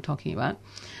know what I'm talking about.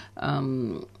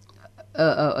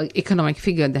 Economic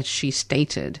figure that she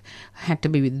stated had to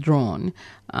be withdrawn.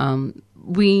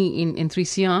 We in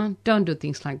 3CR don't do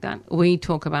things like that. We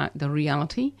talk about the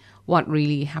reality, what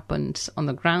really happens on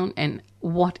the ground, and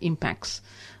what impacts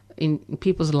in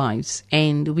people's lives.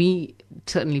 And we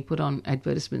certainly put on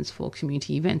advertisements for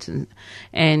community events,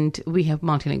 and we have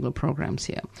multilingual programs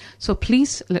here. So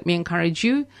please let me encourage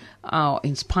you,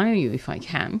 inspire you if I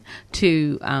can,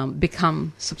 to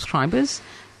become subscribers.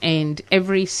 And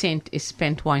every cent is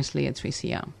spent wisely at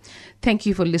 3CR. Thank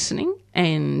you for listening,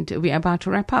 and we're about to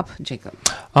wrap up, Jacob.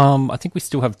 I think we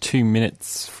still have 2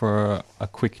 minutes for a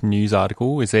quick news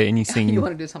article. Is there anything... You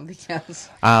want to do something else?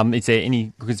 Is there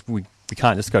any... Because we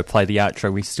can't just go play the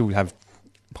outro. We still have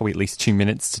probably at least 2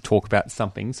 minutes to talk about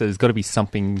something. So there's got to be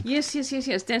something... Yes.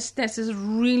 That's a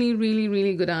really, really,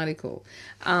 really good article.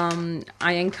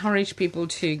 I encourage people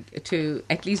to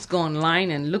at least go online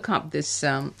and look up this...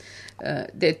 the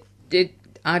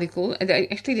article.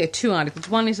 Actually, there are two articles.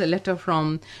 One is a letter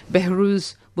from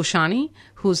Behruz Bushani,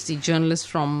 who's the journalist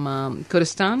from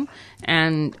Kurdistan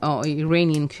and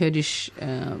Iranian Kurdish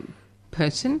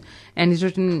person, and he's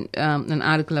written an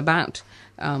article about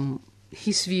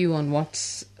his view on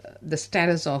what's the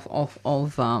status of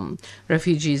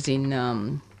refugees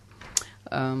in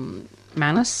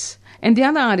Manus. And the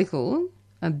other article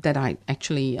that I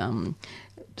actually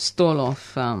stole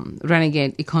off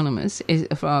Renegade Economist is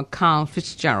Carl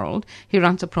Fitzgerald. He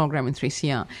runs a program in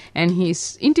 3CR, and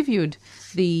he's interviewed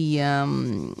the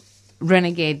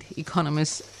renegade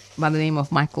economist by the name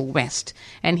of Michael West,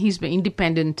 and he's been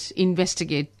independent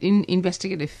investigative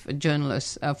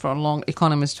journalist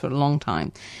economist for a long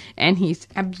time, and he's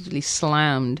absolutely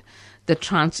slammed the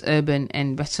Transurban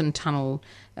and Western Tunnel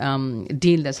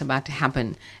deal that's about to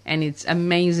happen, and it's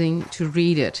amazing to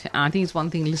read it. I think it's one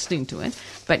thing listening to it,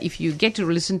 but if you get to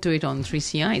listen to it on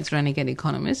 3CR, it's Renegade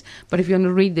Economist. But if you want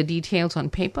to read the details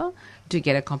on paper, to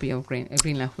get a copy of Green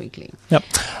Left Weekly. Yep.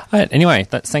 All right, anyway,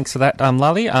 thanks for that,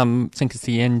 Lali. I think it's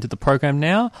the end of the program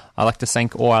now. I'd like to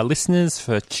thank all our listeners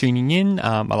for tuning in.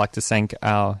 I'd like to thank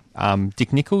our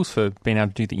Dick Nichols for being able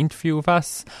to do the interview with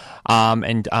us.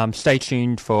 And stay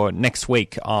tuned for next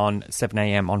week on 7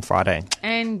 a.m. on Friday.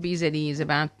 And BZE is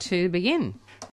about to begin.